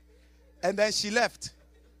confirmed. And then she left.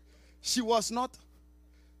 She was not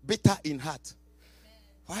bitter in heart.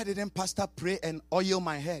 Why didn't Pastor pray and oil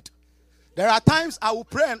my head? There are times I will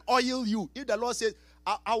pray and oil you. If the Lord says,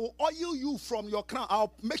 I will oil you from your crown.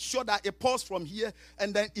 I'll make sure that it pours from here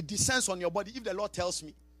and then it descends on your body if the Lord tells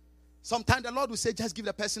me. Sometimes the Lord will say, just give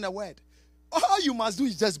the person a word. All you must do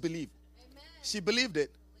is just believe. Amen. She believed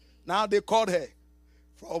it. Now they called her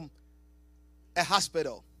from a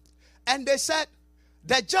hospital. And they said,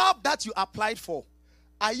 the job that you applied for,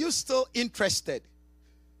 are you still interested?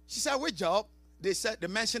 She said, which job? they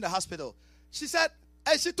mentioned the hospital. She said,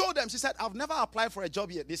 and she told them, she said, I've never applied for a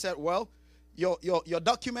job yet. They said, well, your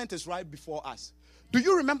document is right before us. Do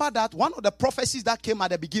you remember that one of the prophecies that came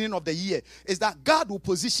at the beginning of the year is that God will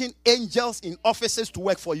position angels in offices to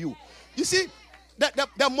work for you? You see,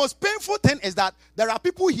 the most painful thing is that there are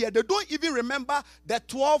people here, they don't even remember the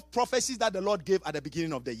 12 prophecies that the Lord gave at the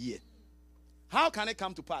beginning of the year. How can it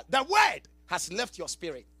come to pass? The word has left your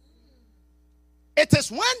spirit. It is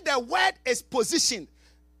when the word is positioned.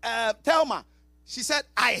 Thelma, she said,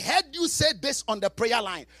 I heard you say this on the prayer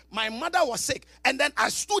line. My mother was sick, and then I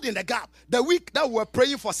stood in the gap the week that we were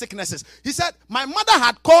praying for sicknesses. He said, my mother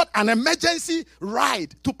had called an emergency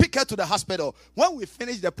ride to pick her to the hospital. When we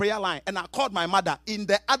finished the prayer line, and I called my mother in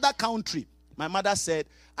the other country, my mother said,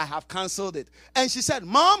 I have canceled it. And she said,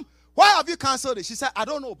 Mom, why have you canceled it? She said, I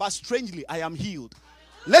don't know, but strangely, I am healed.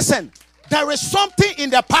 Listen, there is something in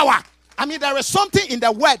the power. There is something in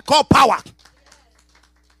the word called power.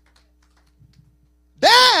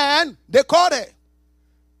 Then they called her.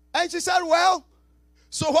 And she said, well,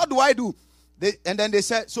 so what do I do? And then they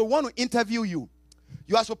said, so we want to interview you.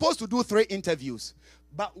 You are supposed to do 3 interviews.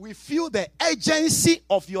 But we feel the urgency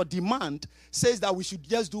of your demand says that we should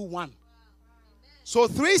just do 1. So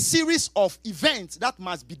 3 series of events that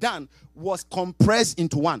must be done was compressed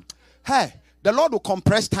into 1. Hey, the Lord will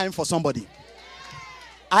compress time for somebody.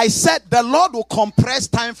 I said the Lord will compress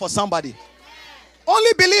time for somebody.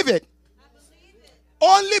 Only believe it.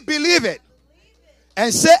 Only believe it.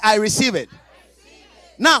 And say, I receive it.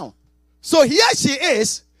 Now, so here she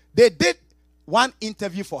is. They did 1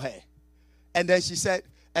 interview for her. And then she said,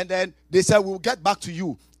 and then they said, we'll get back to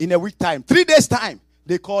you in a week time. 3 days time,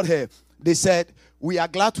 they called her. They said, we are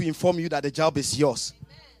glad to inform you that the job is yours.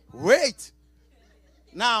 Amen. Wait.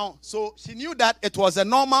 Now, so she knew that it was a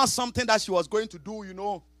normal something that she was going to do,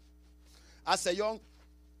 as a young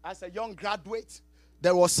graduate.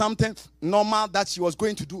 There was something normal that she was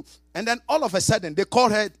going to do. And then all of a sudden, they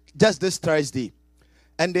called her just this Thursday.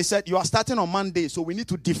 And they said, you are starting on Monday, so we need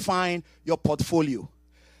to define your portfolio.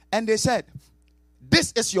 And they said,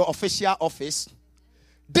 this is your official office.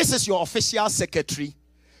 This is your official secretary.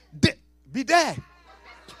 Be there.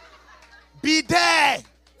 Be there.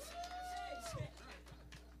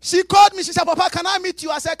 She called me. She said, Papa, can I meet you?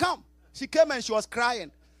 I said, come. She came and she was crying.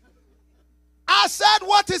 I said,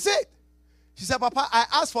 what is it? She said, Papa, I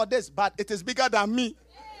asked for this, but it is bigger than me.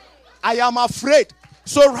 I am afraid.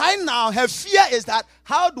 So right now, her fear is that,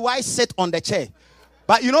 how do I sit on the chair?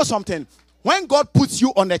 But you know something? When God puts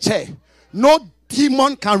you on the chair, no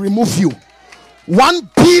demon can remove you. 1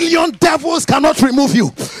 billion devils cannot remove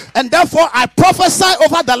you. And therefore, I prophesy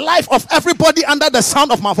over the life of everybody under the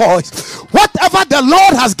sound of my voice. Whatever the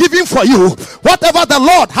Lord has given for you, whatever the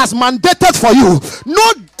Lord has mandated for you,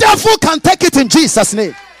 no devil can take it in Jesus'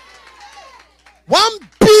 name. 1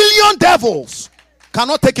 billion devils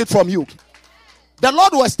cannot take it from you. The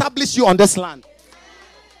Lord will establish you on this land.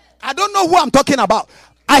 I don't know who I'm talking about.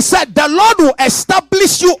 I said the Lord will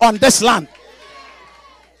establish you on this land.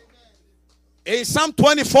 In Psalm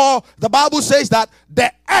 24, the Bible says that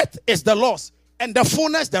the earth is the Lord's and the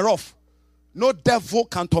fullness thereof. No devil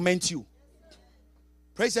can torment you.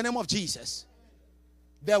 Praise the name of Jesus.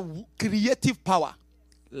 The creative power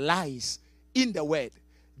lies in the word.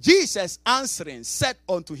 Jesus answering said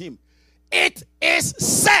unto him, it is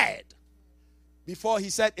said. Before he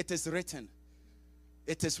said, it is written.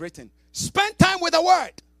 It is written. Spend time with the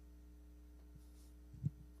word.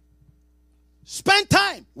 Spend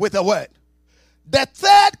time with the word. The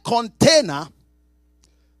third container,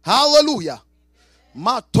 hallelujah.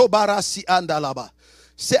 Matobarasi andalaba.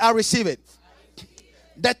 Say, I receive it.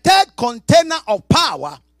 The third container of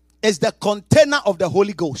power is the container of the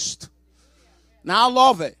Holy Ghost. Now I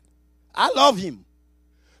love it. I love him.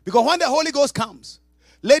 Because when the Holy Ghost comes,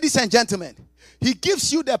 ladies and gentlemen, he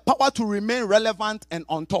gives you the power to remain relevant and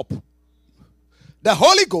on top. The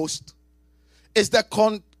Holy Ghost is the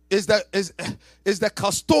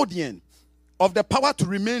custodian of the power to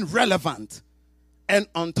remain relevant and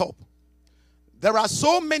on top. There are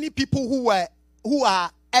so many people who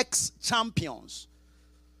are ex-champions.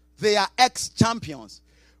 They are ex-champions.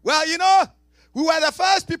 Well, we were the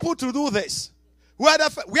first people to do this. We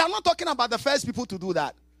are not talking about the first people to do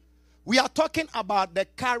that. We are talking about the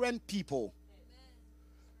current people.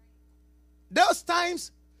 Those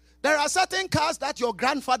times, there are certain cars that your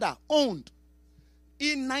grandfather owned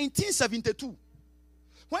in 1972.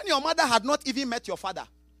 When your mother had not even met your father.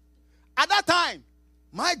 At that time,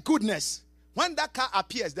 my goodness, when that car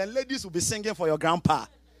appears, then ladies will be singing for your grandpa.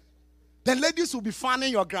 Then ladies will be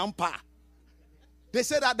fanning your grandpa. They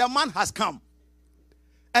say that the man has come.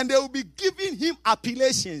 And they will be giving him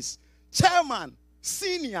appellations. chairman,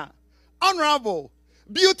 senior, honorable,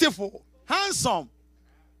 beautiful, handsome.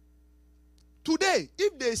 Today,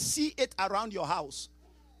 if they see it around your house,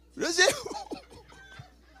 they say,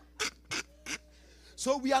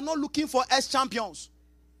 so we are not looking for ex-champions.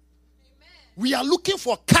 We are looking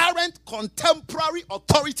for current, contemporary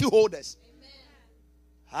authority holders.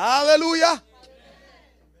 Hallelujah. Amen.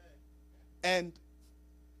 And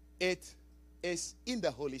it is in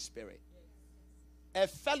the Holy Spirit. A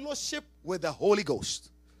fellowship with the Holy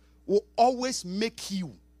Ghost will always make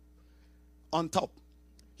you on top.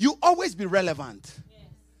 You always be relevant. Yes.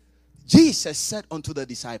 Jesus said unto the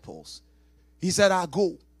disciples, he said, I'll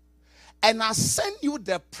go and I'll send you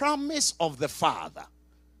the promise of the Father.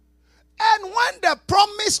 And when the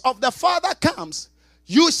promise of the Father comes,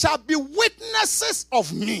 you shall be witnesses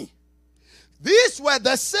of me. These were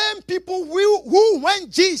the same people who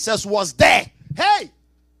when Jesus was there, hey,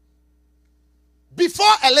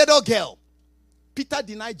 before a little girl, Peter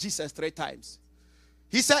denied Jesus 3 times.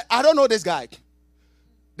 He said, I don't know this guy.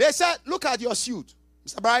 They said, look at your suit.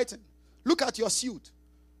 Mr. Brighton, look at your suit.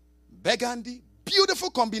 Burgundy,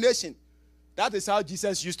 beautiful combination. That is how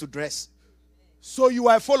Jesus used to dress. So you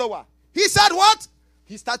are a follower. He said what?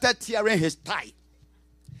 He started tearing his tie.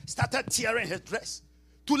 Started tearing his dress.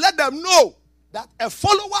 To let them know that a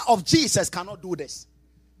follower of Jesus cannot do this.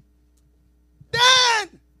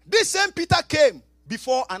 Then, this same Peter came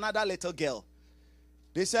before another little girl.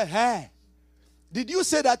 They said, hey, did you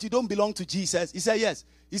say that you don't belong to Jesus? He said, yes.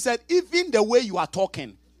 He said, even the way you are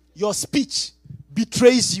talking, your speech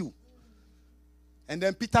betrays you. And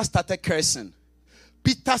then Peter started cursing.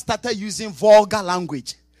 Peter started using vulgar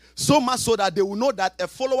language. So much so that they will know that a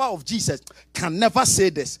follower of Jesus can never say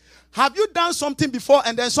this. Have you done something before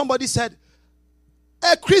and then somebody said,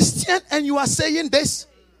 a Christian and you are saying this?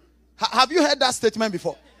 Have you heard that statement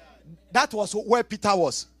before? That was where Peter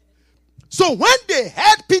was. So when they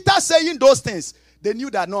heard Peter saying those things, they knew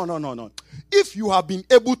that no. If you have been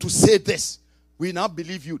able to say this, we now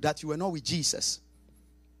believe you that you were not with Jesus.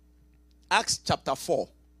 Acts chapter 4.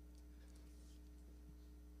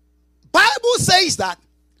 Bible says that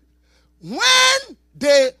when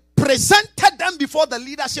they presented them before the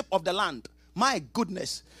leadership of the land, my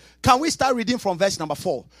goodness, can we start reading from verse number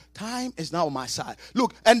 4? Time is now on my side.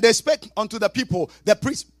 Look, and they spake unto the people, the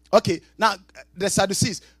priests. Okay, now the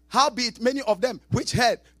Sadducees, howbeit many of them which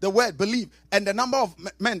heard the word believed, and the number of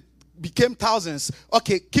men became thousands.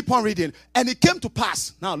 Okay, keep on reading. And it came to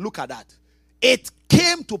pass. Now look at that. It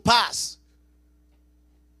came to pass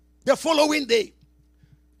the following day,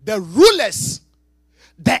 the rulers,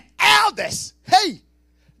 the elders, hey,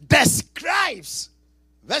 the scribes.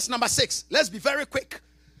 Verse number 6. Let's be very quick.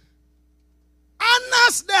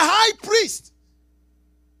 Annas the high priest,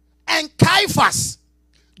 and Caiaphas,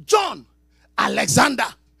 John, Alexander,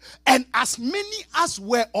 and as many as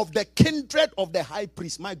were of the kindred of the high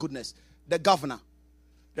priest. My goodness, the governor,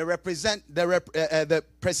 the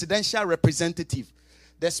presidential representative,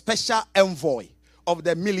 the special envoy of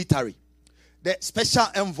the military, the special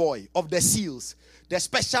envoy of the SEALs, the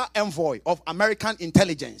special envoy of American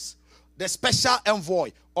intelligence, the special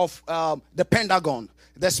envoy of the Pentagon,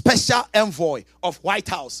 the special envoy of White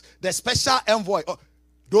House, the special envoy.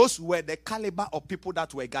 Those were the caliber of people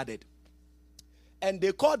that were gathered. And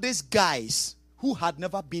they called these guys who had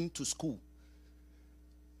never been to school.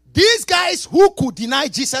 These guys who could deny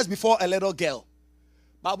Jesus before a little girl.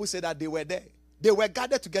 Bible said that they were there. They were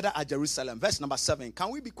gathered together at Jerusalem. Verse number 7.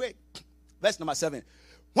 Can we be quick? Verse number 7.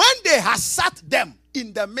 When they had sat them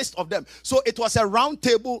in the midst of them. So it was a round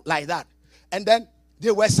table like that. And then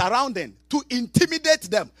they were surrounding to intimidate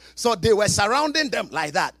them. So they were surrounding them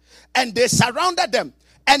like that. And they surrounded them.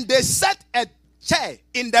 And they set a chair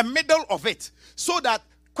in the middle of it. So that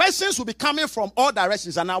questions will be coming from all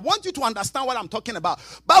directions. And I want you to understand what I'm talking about.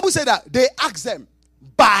 Bible said that they asked them,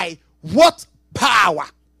 by what power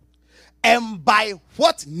and by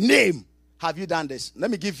what name have you done this?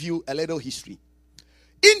 Let me give you a little history.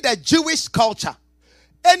 In the Jewish culture,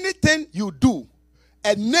 anything you do,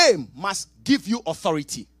 a name must give you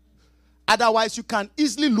authority. Otherwise, you can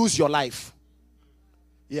easily lose your life.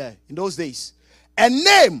 Yeah, in those days. A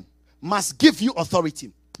name must give you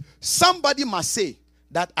authority. Somebody must say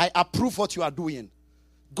that I approve what you are doing.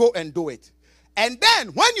 Go and do it. And then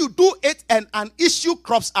when you do it and an issue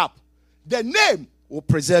crops up, the name will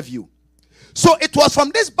preserve you. So it was from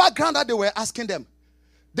this background that they were asking them.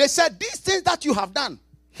 They said, these things that you have done,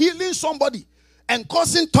 healing somebody and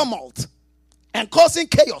causing tumult and causing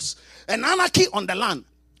chaos and anarchy on the land,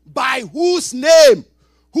 by whose name,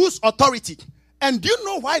 whose authority? And do you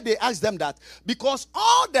know why they asked them that? Because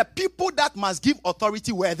all the people that must give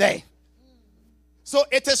authority were there. So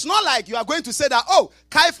it is not like you are going to say that, oh,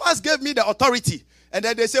 Caiaphas gave me the authority. And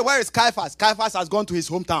then they say, where is Caiaphas? Caiaphas has gone to his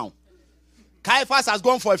hometown. Caiaphas has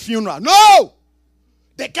gone for a funeral. No!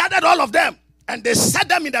 They gathered all of them and they set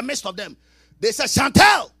them in the midst of them. They said,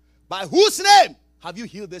 Chantel, by whose name have you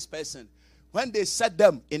healed this person? When they set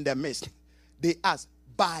them in the midst, they asked,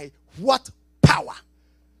 by what power?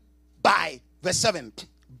 By, verse 7,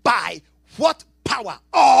 by what power?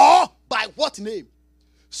 Or by what name?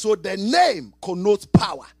 So the name connotes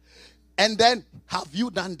power. And then, have you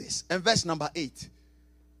done this? And verse number 8.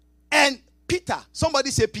 And Peter,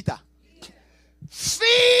 somebody say Peter.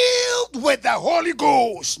 Filled with the Holy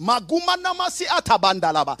Ghost.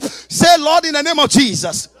 Say, Lord, in the name of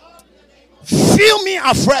Jesus, fill me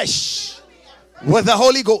afresh with the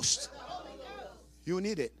Holy Ghost. You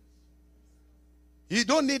need it. You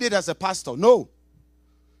don't need it as a pastor. No.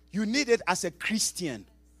 You need it as a Christian,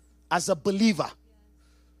 as a believer.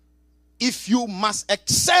 If you must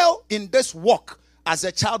excel in this walk as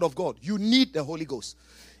a child of God, you need the Holy Ghost.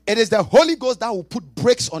 It is the Holy Ghost that will put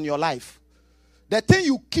brakes on your life. The thing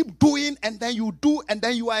you keep doing and then you do and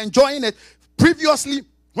then you are enjoying it. Previously,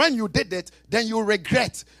 when you did it, then you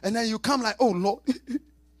regret. And then you come like, oh Lord,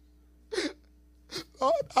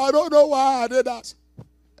 Lord, I don't know why I did that.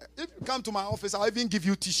 If you come to my office, I'll even give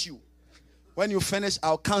you tissue. When you finish,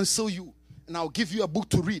 I'll counsel you. And I'll give you a book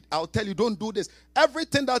to read. I'll tell you, don't do this.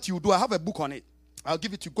 Everything that you do, I have a book on it. I'll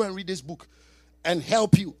give it to you. Go and read this book and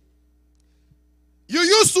help you. You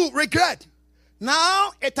used to regret.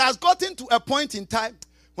 Now, it has gotten to a point in time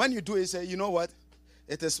when you do it, say, you know what?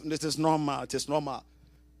 It is normal. It is normal.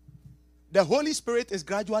 The Holy Spirit is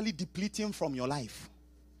gradually depleting from your life.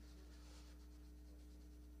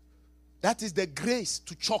 That is the grace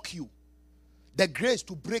to choke you. The grace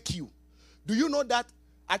to break you. Do you know that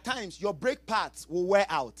at times your brake pads will wear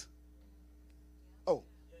out? Oh,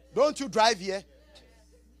 don't you drive here?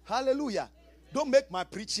 Hallelujah. Don't make my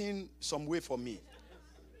preaching some way for me.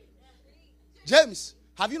 James,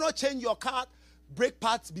 have you not changed your car brake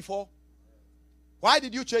pads before? Why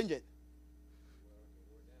did you change it?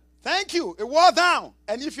 Thank you. It wore down.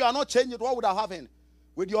 And if you are not changing it, what would have happened?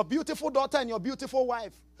 With your beautiful daughter and your beautiful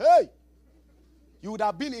wife, hey, you would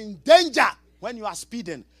have been in danger when you are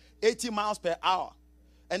speeding 80 miles per hour.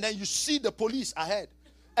 And then you see the police ahead.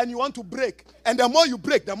 And you want to brake. And the more you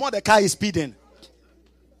brake, the more the car is speeding.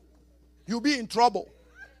 You'll be in trouble.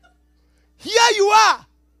 Here you are.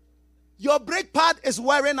 Your brake pad is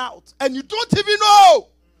wearing out. And you don't even know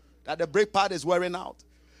that the brake pad is wearing out.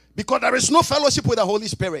 Because there is no fellowship with the Holy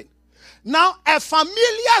Spirit. Now, a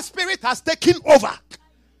familiar spirit has taken over.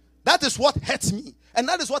 That is what hurts me. And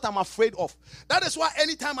that is what I'm afraid of. That is why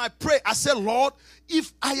anytime I pray, I say, Lord,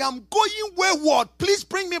 if I am going wayward, please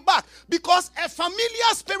bring me back. Because a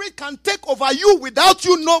familiar spirit can take over you without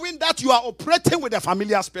you knowing that you are operating with a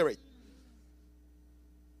familiar spirit.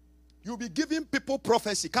 You'll be giving people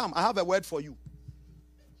prophecy. Come, I have a word for you.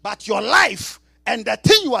 But your life and the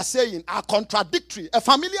thing you are saying are contradictory. A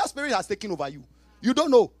familiar spirit has taken over you. You don't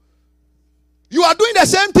know. You are doing the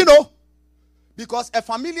same thing, oh. Because a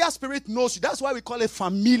familiar spirit knows you. That's why we call it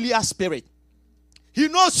familiar spirit. He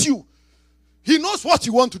knows you. He knows what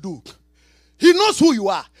you want to do. He knows who you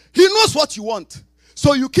are. He knows what you want.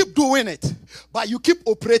 So you keep doing it. But you keep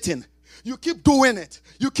operating. You keep doing it.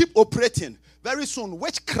 You keep operating. Very soon,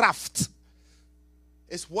 witchcraft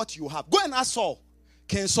is what you have. Go and ask Saul.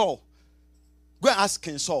 King Saul. Go and ask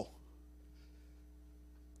King Saul.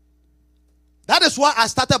 That is why I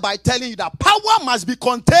started by telling you that power must be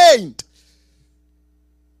contained.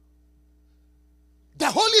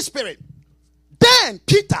 The Holy Spirit. Then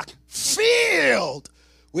Peter, filled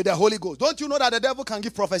with the Holy Ghost. Don't you know that the devil can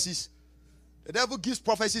give prophecies? The devil gives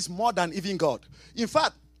prophecies more than even God. In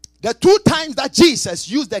fact, the 2 times that Jesus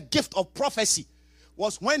used the gift of prophecy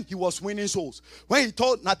was when he was winning souls. When he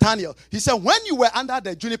told Nathanael, he said, when you were under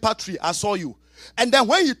the juniper tree, I saw you. And then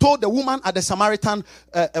when he told the woman at the Samaritan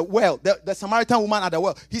well, the Samaritan woman at the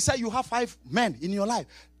well, he said, you have 5 men in your life.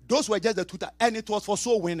 Those were just the 2 times. And it was for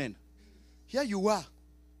soul winning. Here you are.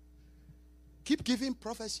 Keep giving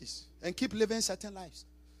prophecies and keep living certain lives.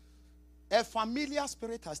 A familiar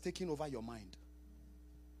spirit has taken over your mind.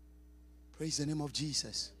 Praise the name of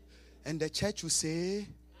Jesus. And the church will say, Amen.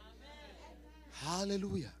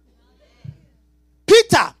 Hallelujah. Amen.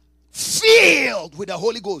 Peter, filled with the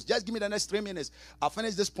Holy Ghost. Just give me the next 3 minutes. I'll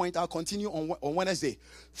finish this point. I'll continue on Wednesday.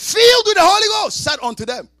 Filled with the Holy Ghost, said unto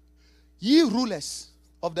them, ye rulers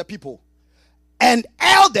of the people and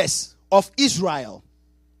elders of Israel.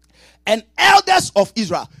 And elders of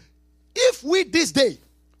Israel. If we this day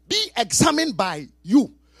be examined by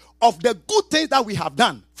you of the good things that we have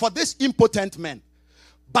done for this impotent man,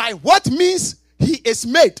 by what means he is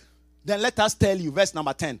made. Then let us tell you, verse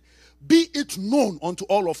number 10. Be it known unto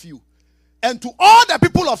all of you and to all the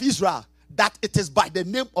people of Israel that it is by the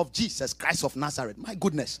name of Jesus Christ of Nazareth. My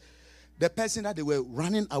goodness. The person that they were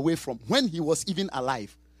running away from when he was even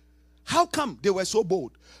alive. How come they were so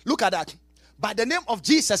bold? Look at that. By the name of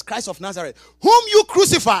Jesus Christ of Nazareth, whom you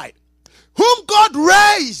crucified, whom God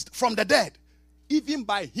raised from the dead. Even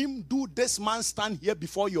by him do this man stand here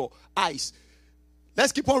before your eyes.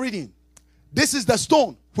 Let's keep on reading. This is the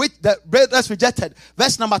stone which the brothers rejected.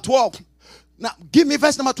 Verse number 12. Now, give me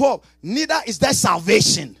verse number 12. Neither is there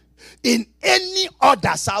salvation in any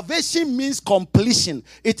other. Salvation means completion.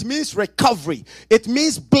 It means recovery. It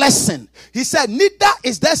means blessing. He said, neither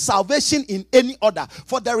is there salvation in any other.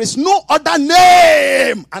 For there is no other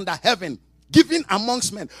name under heaven given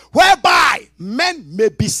amongst men whereby men may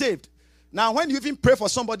be saved. Now, when you even pray for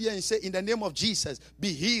somebody and you say, in the name of Jesus,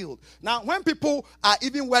 be healed. Now, when people are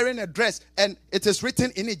even wearing a dress and it is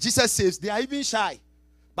written in it, Jesus saves, they are even shy.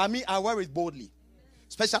 But me, I wear it boldly.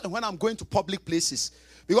 Especially when I'm going to public places.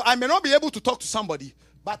 Because I may not be able to talk to somebody,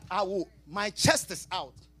 but my chest is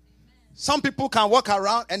out. Some people can walk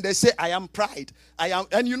around and they say, I am pride.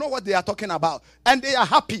 And you know what they are talking about. And they are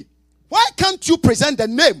happy. Why can't you present the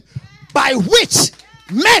name by which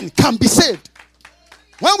men can be saved?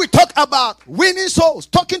 When we talk about winning souls,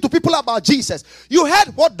 talking to people about Jesus, you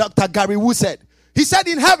heard what Dr. Gary Wu said. He said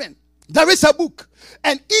in heaven, there is a book.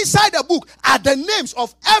 And inside the book are the names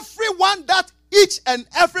of everyone that each and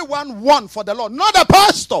everyone won for the Lord. Not the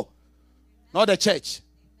pastor, not the church.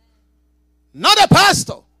 Not the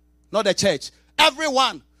pastor, not the church.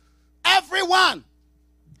 Everyone. Everyone.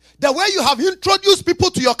 The way you have introduced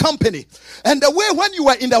people to your company, and the way when you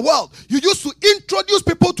were in the world, you used to introduce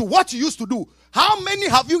people to what you used to do. How many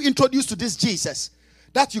have you introduced to this Jesus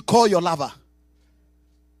that you call your lover?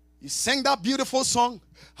 You sang that beautiful song,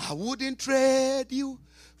 I wouldn't trade you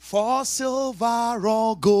for silver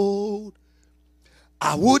or gold.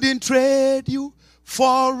 I wouldn't trade you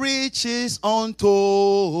for riches untold.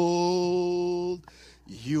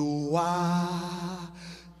 You are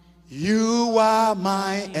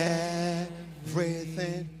my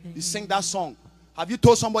everything. You sing that song. Have you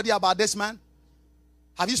told somebody about this man?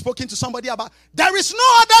 Have you spoken to somebody about? There is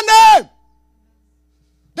no other name.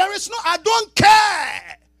 There is no, I don't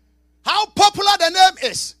care how popular the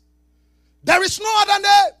name is. There is no other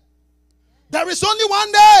name. There is only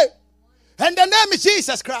one name. And the name is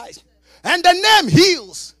Jesus Christ. And the name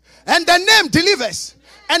heals. And the name delivers.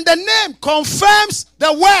 And the name confirms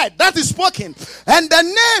the word that is spoken. And the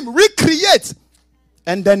name recreates.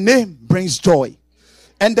 And the name brings joy.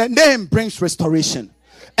 And the name brings restoration.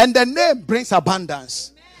 And the name brings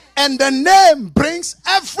abundance. And the name brings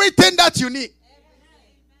everything that you need.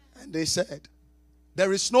 And they said,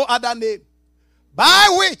 there is no other name by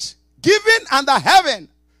which given under heaven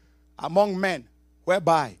among men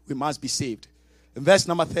whereby we must be saved. In verse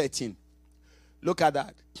number 13. Look at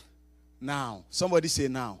that. Now. Somebody say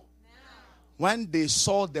now. When they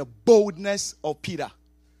saw the boldness of Peter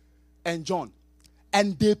and John,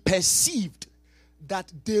 and they perceived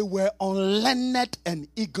that they were unlearned and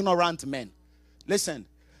ignorant men. Listen,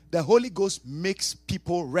 the Holy Ghost makes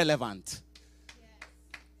people relevant.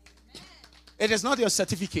 It is not your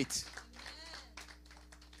certificate.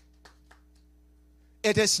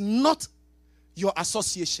 It is not your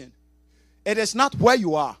association. It is not where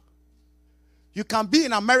you are. You can be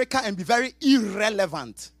in America and be very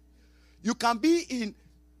irrelevant. You can be in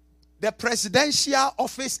the presidential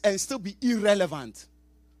office and still be irrelevant.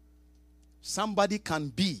 Somebody can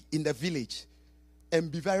be in the village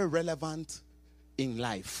and be very relevant in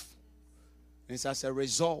life. And it's as a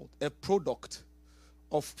result, a product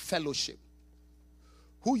of fellowship.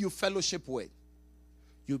 Who you fellowship with,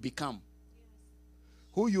 you become.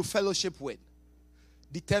 Who you fellowship with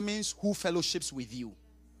determines who fellowships with you.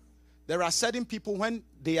 There are certain people, when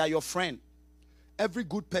they are your friend, every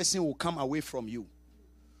good person will come away from you.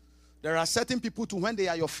 There are certain people too, when they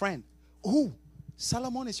are your friend, oh,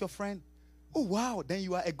 Solomon is your friend. Oh, wow, then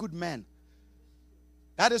you are a good man.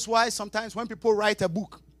 That is why sometimes when people write a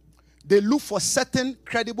book, they look for certain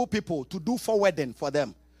credible people to do forwarding for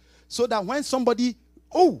them. So that when somebody,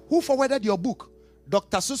 oh, who forwarded your book?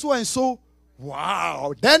 Dr. So and so.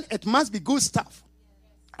 Wow, then it must be good stuff.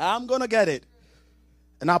 I'm going to get it.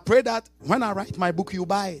 And I pray that when I write my book, you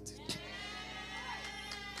buy it.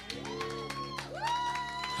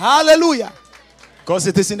 Hallelujah. Because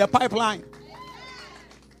it is in the pipeline.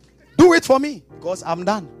 Do it for me, because I'm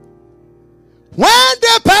done. When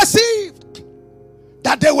they perceived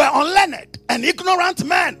that they were unlearned and ignorant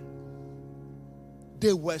men,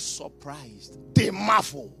 they were surprised. They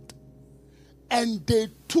marveled. And they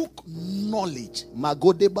took knowledge.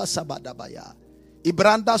 Magodeba sabadabaya.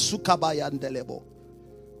 Ibranda sukabaya ndelebo.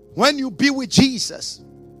 When you be with Jesus,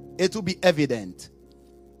 it will be evident.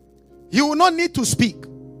 You will not need to speak.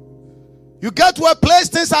 You get to a place,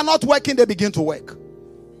 things are not working, they begin to work.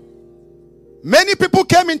 Many people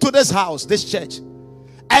came into this house, this church,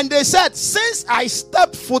 and they said, since I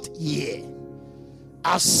stepped foot here,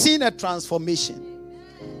 I've seen a transformation.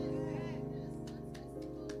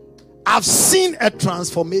 I've seen a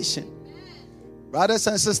transformation. Brothers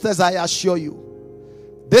and sisters, I assure you,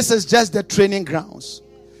 this is just the training grounds.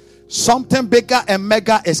 Something bigger and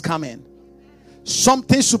mega is coming.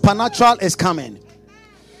 Something supernatural is coming.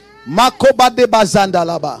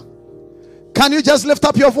 Can you just lift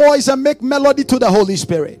up your voice and make melody to the Holy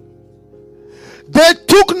Spirit? They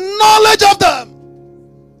took knowledge of them.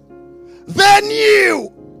 They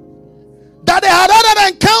knew that they had had an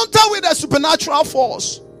encounter with a supernatural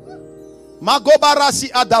force.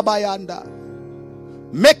 Magobarasi adabayanda.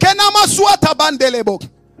 Mekenama suata bandelebo.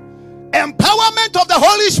 Empowerment of the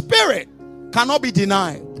Holy Spirit cannot be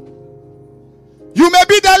denied. You may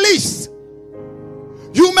be the least.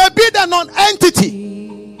 You may be the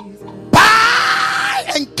non-entity. By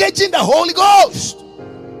engaging the Holy Ghost,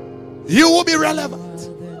 you will be relevant.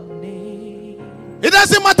 It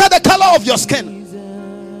doesn't matter the color of your skin.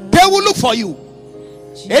 They will look for you.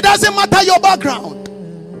 It doesn't matter your background.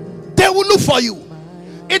 They will look for you.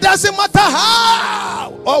 It doesn't matter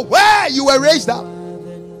how or where you were raised up.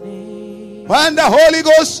 When the Holy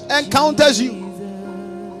Ghost encounters you,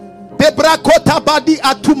 Debrakota badi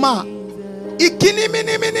atuma, ikini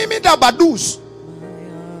mini mini mida badus.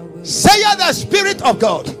 Say the Spirit of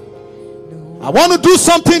God, I want to do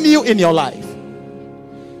something new in your life.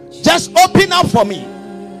 Just open up for me.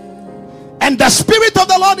 And the Spirit of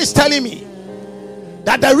the Lord is telling me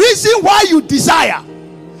that the reason why you desire,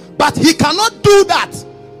 but He cannot do that,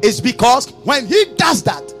 is because when He does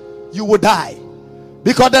that, you will die.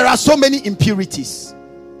 Because there are so many impurities.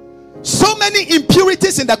 So many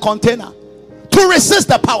impurities in the container to resist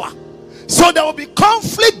the power. So there will be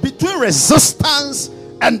conflict between resistance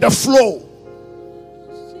and the flow.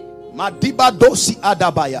 Madiba dosi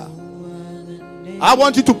adabaya. I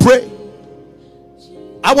want you to pray.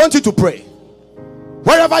 I want you to pray.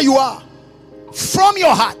 Wherever you are, from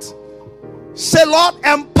your heart, say, Lord,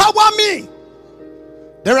 empower me.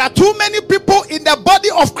 There are too many people in the body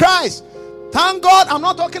of Christ. Thank God I'm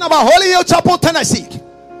not talking about Holy Hill Chapel, Tennessee.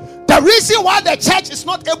 The reason why the church is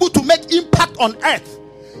not able to make impact on earth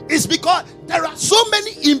is because there are so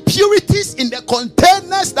many impurities in the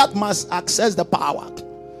containers that must access the power.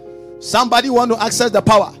 Somebody want to access the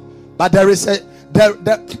power, but there is an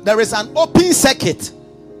open circuit.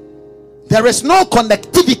 There is no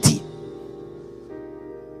connectivity.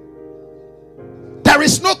 There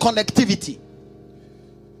is no connectivity.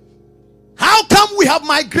 How come we have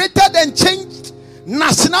migrated and changed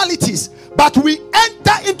nationalities, but we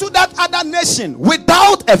enter into that other nation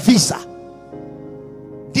without a visa?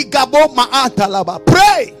 Digabo ma'atalaba.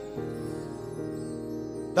 Pray.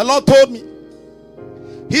 The Lord told me.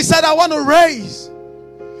 He said, I want to raise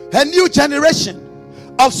a new generation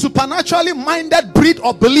of supernaturally minded breed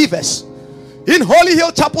of believers in Holy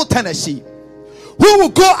Hill Chapel, Tennessee, who will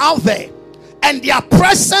go out there and their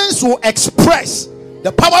presence will express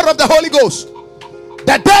the power of the Holy Ghost.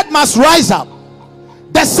 The dead must rise up.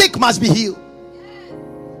 The sick must be healed.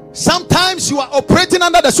 Sometimes you are operating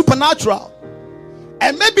under the supernatural,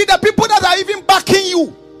 and maybe the people that are even backing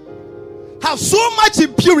you have so much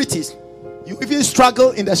impurities. You even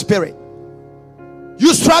struggle in the spirit.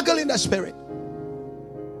 You struggle in the spirit.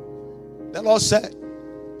 The Lord said,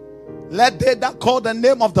 let they that call the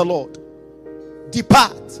name of the Lord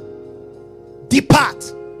depart.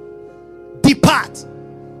 Depart. Depart.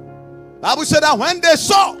 Bible said that when they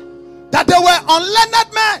saw that they were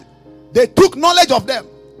unlearned men, they took knowledge of them,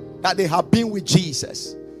 that they have been with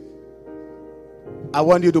Jesus. I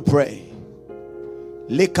want you to pray.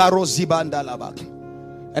 And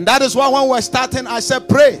that is why when we're starting, I said,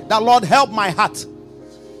 pray that Lord help my heart.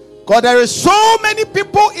 God, there is so many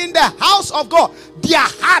people in the house of God, their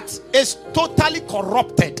heart is totally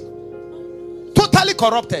corrupted. Totally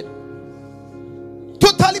corrupted.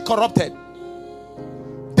 Totally corrupted.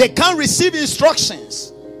 They can't receive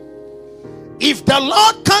instructions. If the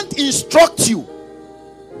Lord can't instruct you,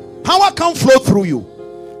 power can't flow through you.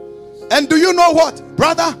 And do you know what,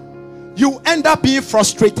 brother? You end up being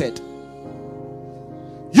frustrated.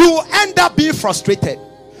 You end up being frustrated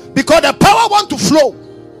because the power wants to flow,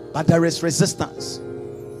 but there is resistance.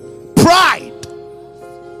 Pride.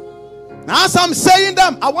 Now, as I'm saying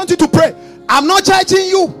them, I want you to pray. I'm not judging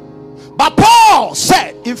you, But Paul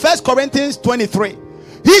said in 1 Corinthians 23,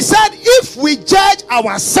 he said, if we judge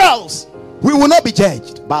ourselves, we will not be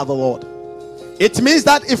judged by the Lord. It means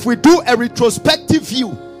that if we do a retrospective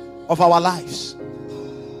view of our lives,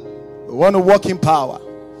 we want to walk in power.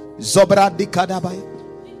 Zobra dikadabaya.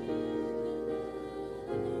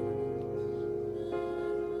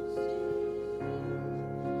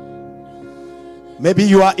 Maybe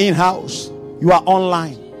you are in-house, you are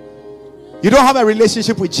online, you don't have a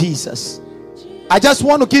relationship with Jesus. I just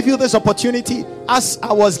want to give you this opportunity as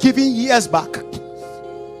I was giving years back.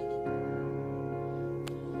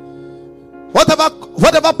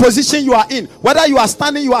 Whatever position you are in, whether you are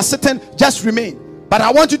standing, you are sitting, just remain. But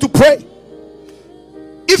I want you to pray.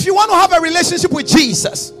 If you want to have a relationship with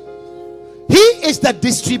Jesus, He is the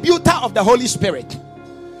distributor of the Holy Spirit.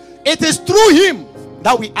 It is through Him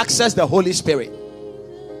that we access the Holy Spirit.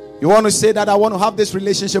 You want to say that I want to have this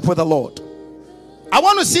relationship with the Lord? I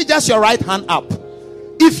want to see just your right hand up.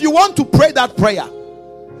 If you want to pray that prayer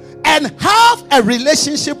and have a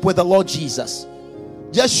relationship with the Lord Jesus,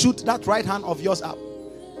 just shoot that right hand of yours up.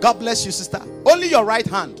 God bless you, sister. Only your right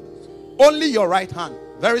hand. Only your right hand.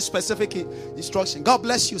 Very specific instruction. God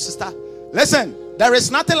bless you, sister. Listen, there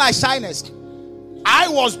is nothing like shyness. I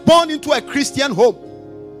was born into a Christian home,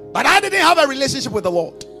 but I didn't have a relationship with the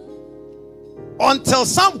Lord until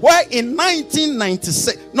somewhere in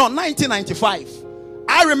 1995.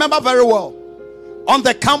 I remember very well, on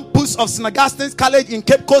the campus of St. Augustine's College in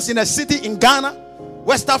Cape Coast, in a city in Ghana,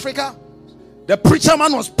 West Africa. The preacher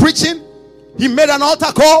man was preaching. He made an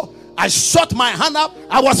altar call. I shot my hand up.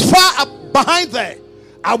 I was far up behind there.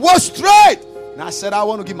 I was straight. And I said, I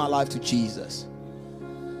want to give my life to Jesus.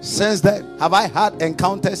 Since then, have I had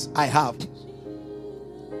encounters? I have.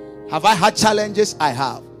 Have I had challenges? I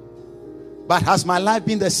have. But has my life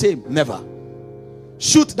been the same? Never.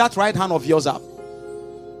 Shoot that right hand of yours up.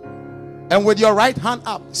 And with your right hand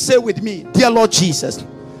up, say with me, dear Lord Jesus.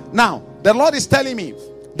 Now, the Lord is telling me,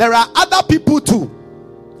 there are other people too.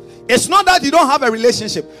 It's not that you don't have a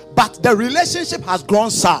relationship, but the relationship has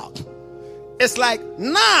grown sour. It's like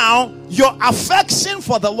now your affection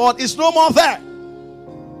for the Lord is no more there.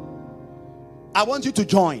 I want you to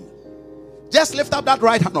join. Just lift up that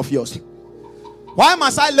right hand of yours. Why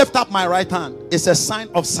must I lift up my right hand? It's a sign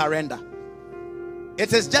of surrender.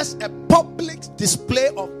 It is just a public display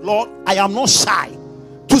of, Lord, I am not shy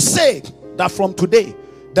to say that from today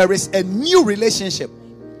there is a new relationship.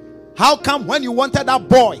 How come when you wanted that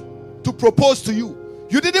boy to propose to you,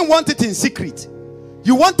 you didn't want it in secret?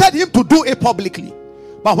 You wanted him to do it publicly.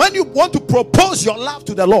 But when you want to propose your love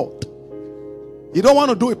to the Lord, you don't want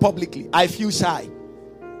to do it publicly. I feel shy.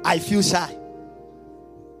 I feel shy.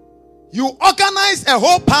 You organize a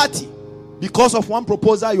whole party because of one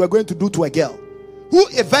proposal you are going to do to a girl who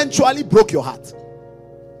eventually broke your heart.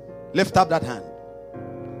 Lift up that hand.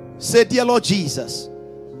 Say, dear Lord Jesus,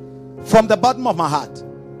 from the bottom of my heart,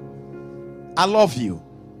 I love you.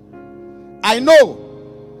 I know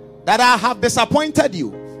that I have disappointed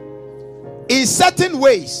you in certain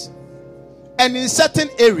ways and in certain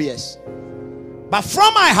areas. But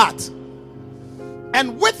from my heart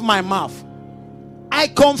and with my mouth, I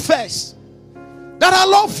confess that I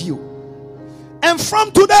love you. And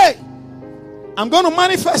from today, I'm going to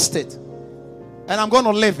manifest it and I'm going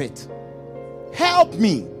to live it. Help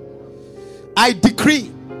me. I decree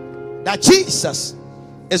that Jesus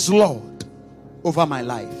is Lord over my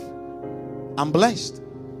life. I'm blessed.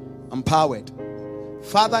 I'm powered.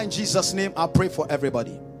 Father, in Jesus' name, I pray for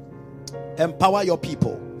everybody. Empower your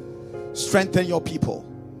people. Strengthen your people.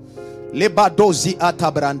 Lebadozi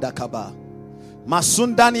atabranda kaba.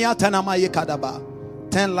 Masundania tanamaye kadaba.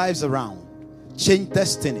 Turn lives around. Change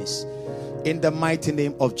destinies. In the mighty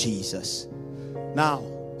name of Jesus. Now,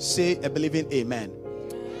 say a believing amen.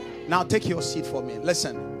 Now take your seat for me.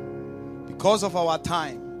 Listen. Because of our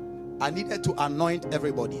time, I needed to anoint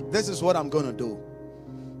everybody. This is what I'm going to do.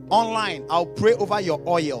 Online, I'll pray over your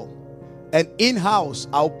oil. And in-house,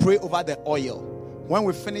 I'll pray over the oil. When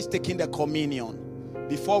we finish taking the communion,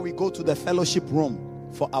 before we go to the fellowship room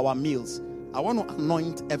for our meals, I want to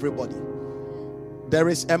anoint everybody. There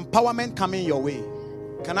is empowerment coming your way.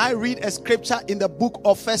 Can I read a scripture in the book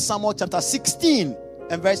of 1 Samuel chapter 16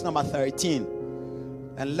 and verse number 13?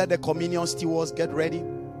 And let the communion stewards get ready.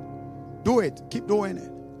 Do it. Keep doing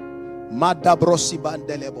it.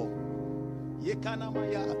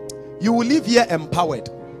 You will live here empowered.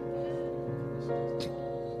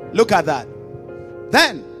 Look at that.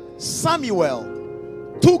 Then Samuel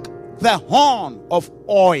took the horn of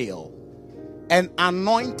oil and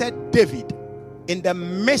anointed David in the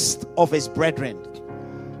midst of his brethren.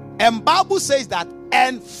 And Bible says that,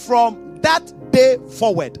 and from that day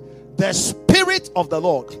forward, the Spirit of the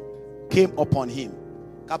Lord came upon him.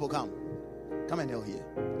 Couple, come and kneel here.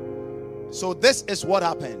 So this is what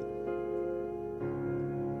happened.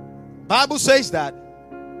 Bible says that,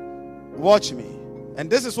 watch me, and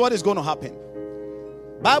this is what is going to happen.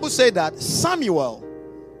 Bible says that Samuel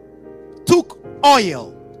took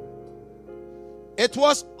oil. It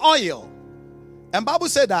was oil. And Bible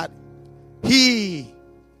said that he,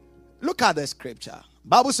 look at the scripture.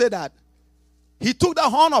 Bible said that he took the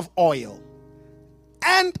horn of oil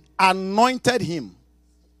and anointed him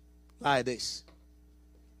like this.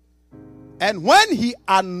 And when he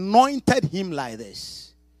anointed him like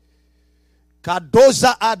this,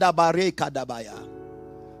 Kadoza adabare kadabaya.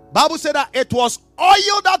 Bible said that it was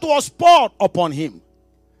oil that was poured upon him.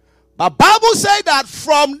 But Bible said that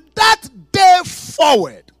from that day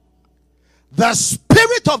forward, the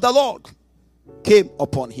Spirit of the Lord came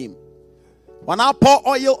upon him. When I pour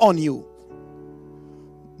oil on you,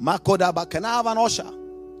 Makodaba, can I have an usher?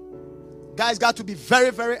 Guys, got to be very,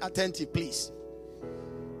 very attentive, please.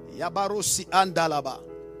 Yabarosi andalaba.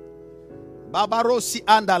 Babarosi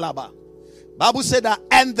andalaba. Bible said that,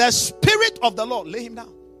 and the Spirit of the Lord, lay him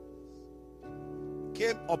down,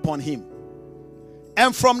 came upon him.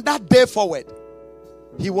 And from that day forward,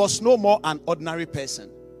 he was no more an ordinary person.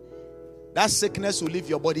 That sickness will leave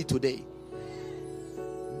your body today.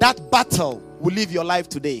 That battle will leave your life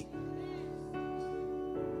today.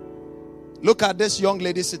 Look at this young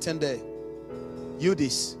lady sitting there.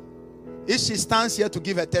 Eunice. If she stands here to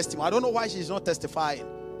give her testimony, I don't know why she's not testifying.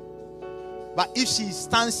 But if she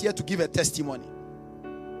stands here to give her testimony,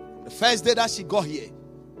 the first day that she got here,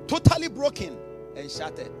 totally broken and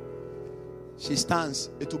shattered, she stands,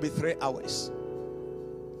 it will be 3 hours.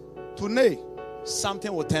 Today,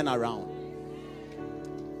 something will turn around.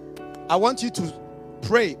 I want you to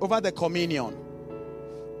pray over the communion.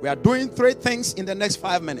 We are doing 3 things in the next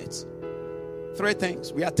 5 minutes. 3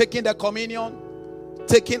 things. We are taking the communion,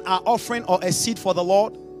 taking our offering or a seed for the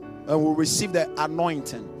Lord, and we'll receive the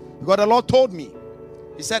anointing. Because the Lord told me,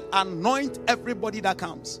 He said, anoint everybody that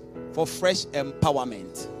comes for fresh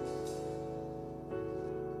empowerment.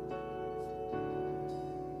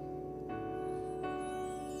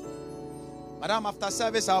 Madam, after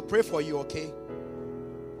service, I'll pray for you, okay?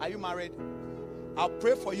 Are you married? I'll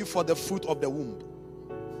pray for you for the fruit of the womb.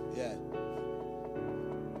 Yeah.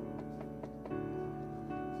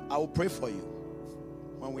 I will pray for you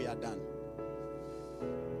when we are done.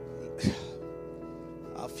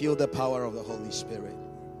 I feel the power of the Holy Spirit.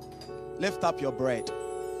 Lift up your bread.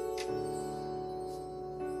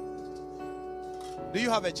 Do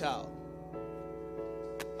you have a child?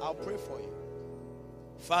 I'll pray for you.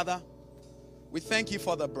 Father, we thank you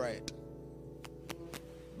for the bread.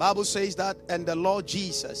 Bible says that, and the Lord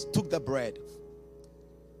Jesus took the bread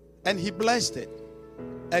and He blessed it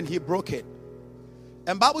and He broke it.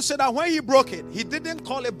 And Bible said that when He broke it, He didn't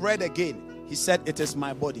call it bread again. He said, it is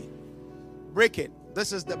my body. Break it.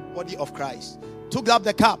 This is the body of Christ. Took up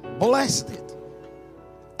the cup, blessed it,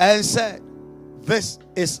 and said, this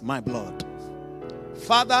is my blood.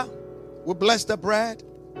 Father, we bless the bread.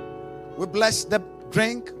 We bless the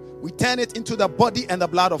drink. We turn it into the body and the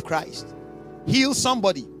blood of Christ. Heal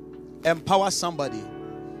somebody. Empower somebody.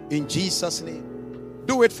 In Jesus' name.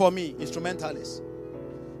 Do it for me, instrumentalists.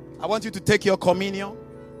 I want you to take your communion.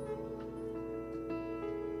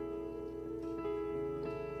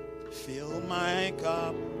 Fill my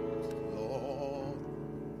cup, Lord.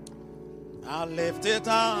 I lift it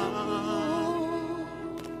up.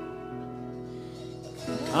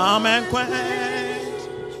 Come and quench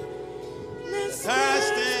the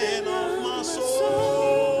thirsting of my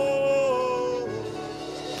soul.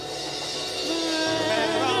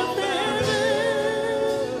 Bread of heaven,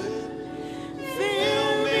 fill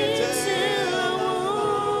me till I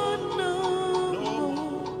want no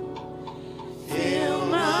more. Fill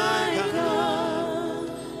my cup,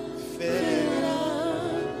 fill it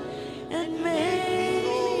up, and make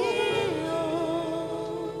me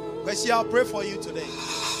whole. But see, I'll pray for you today.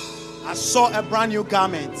 I saw a brand new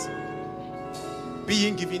garment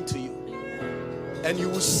being given to you, and you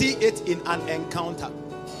will see it in an encounter.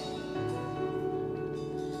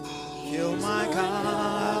 Fill my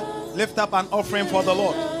cup. Lift up an offering for the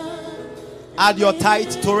Lord. Add your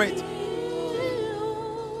tithe to it.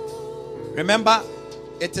 Remember,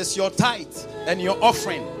 it is your tithe and your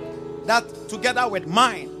offering that, together with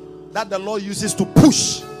mine, that the Lord uses to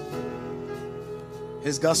push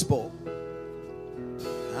His gospel.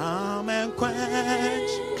 Come and quench.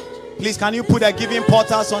 Please, can you put the giving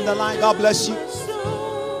portals on the line? God bless you.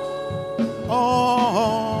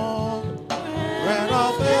 Oh, bread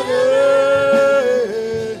of heaven,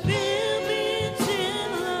 fill me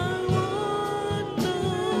till I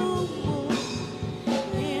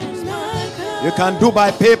You can do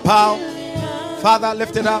by PayPal. Father,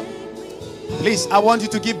 lift it up. Please, I want you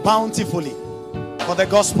to give bountifully for the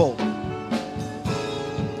gospel.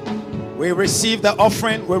 We receive the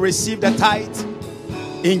offering. We receive the tithe.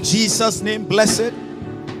 In Jesus' name, bless it.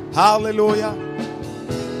 Hallelujah.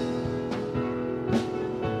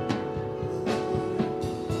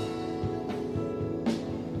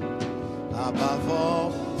 Above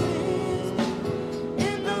all,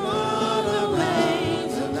 in the water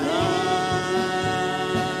reigns tonight.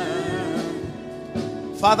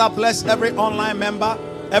 Father, bless every online member,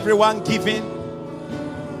 everyone giving.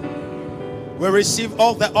 We receive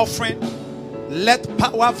all the offering. Let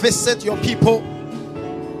power visit your people.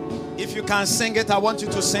 If you can sing it, I want you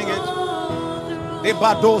to sing it.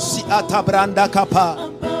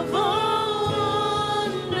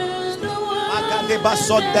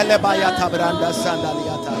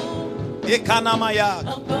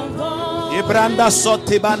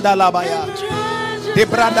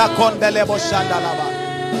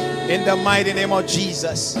 In the mighty name of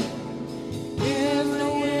Jesus.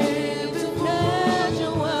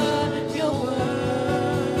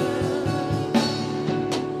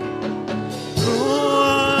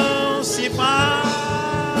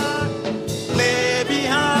 Lay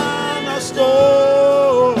behind a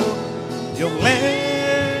stone, you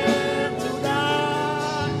live to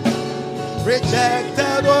die,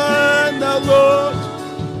 rejected when the Lord,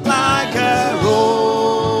 like a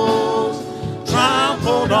rose,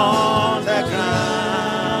 trampled on the ground.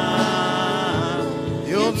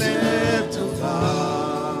 You live to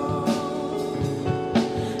die,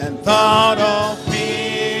 and thought of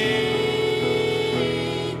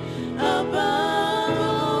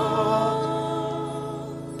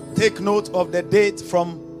take note of the date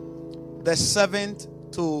from the 7th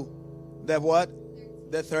to the what?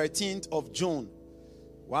 The 13th of June.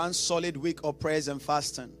 One solid week of prayers and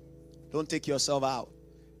fasting. Don't take yourself out.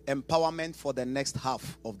 Empowerment for the next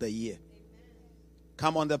half of the year.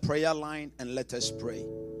 Come on the prayer line and let us pray.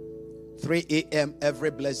 3 a.m.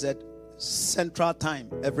 every blessed Central Time,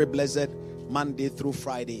 every blessed Monday through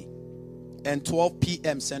Friday. And 12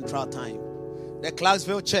 p.m. Central Time. The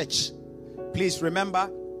Clarksville Church, please remember,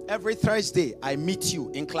 every Thursday, I meet you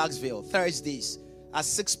in Clarksville. Thursdays at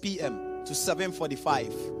 6 p.m. to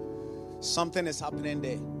 7:45. Something is happening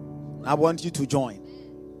there. I want you to join.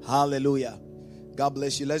 Hallelujah. God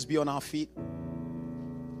bless you. Let's be on our feet.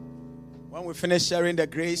 When we finish sharing the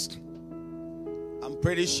grace, I'm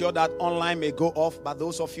pretty sure that online may go off. But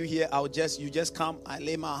those of you here, you just come. I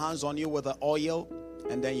lay my hands on you with the oil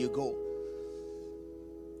and then you go.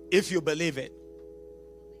 If you believe it.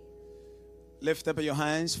 Lift up your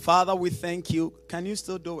hands. Father, we thank you. Can you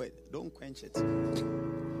still do it? Don't quench it.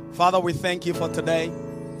 Father, we thank you for today.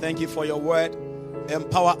 Thank you for your word.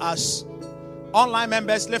 Empower us. Online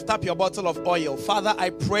members, lift up your bottle of oil. Father,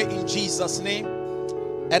 I pray in Jesus' name,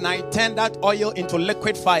 and I turn that oil into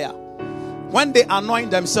liquid fire. When they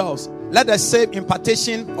anoint themselves, let the same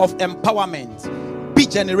impartation of empowerment be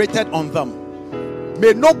generated on them.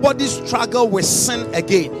 May nobody struggle with sin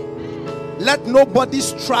again. Let nobody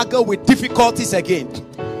struggle with difficulties again.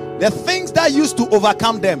 The things that used to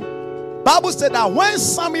overcome them. Bible said that when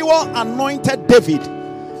Samuel anointed David,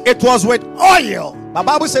 it was with oil. The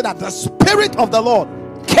Bible said that the Spirit of the Lord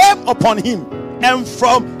came upon him. And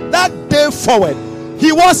from that day forward,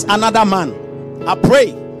 he was another man. I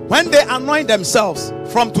pray, when they anoint themselves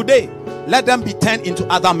from today, let them be turned into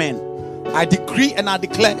other men. I decree and I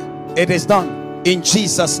declare, it is done in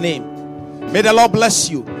Jesus' name. May the Lord bless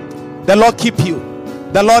you. The Lord keep you.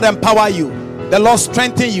 The Lord empower you. The Lord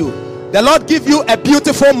strengthen you. The Lord give you a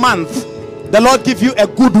beautiful month. The Lord give you a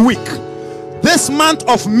good week. This month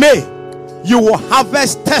of May, you will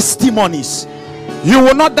harvest testimonies. You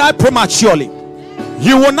will not die prematurely.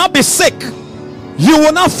 You will not be sick. You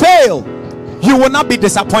will not fail. You will not be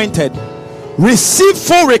disappointed. Receive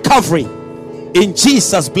full recovery in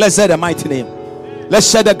Jesus' blessed and mighty name. Let's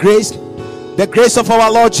share the grace. The grace of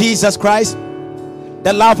our Lord Jesus Christ,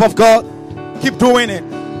 the love of God, keep doing it.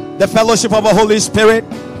 The fellowship of the Holy Spirit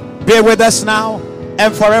be with us now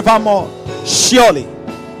and forevermore. Surely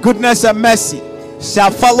goodness and mercy shall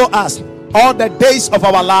follow us all the days of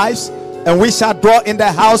our lives, and we shall dwell in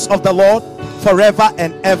the house of the Lord forever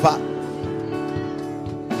and ever.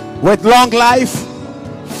 With long life,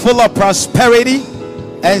 full of prosperity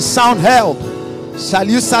and sound health, shall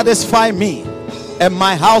you satisfy me and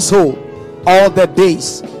my household all the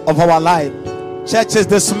days of our life. Church is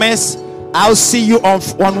dismissed. I'll see you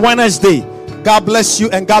on Wednesday. God bless you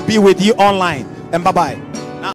and God be with you online. And bye-bye.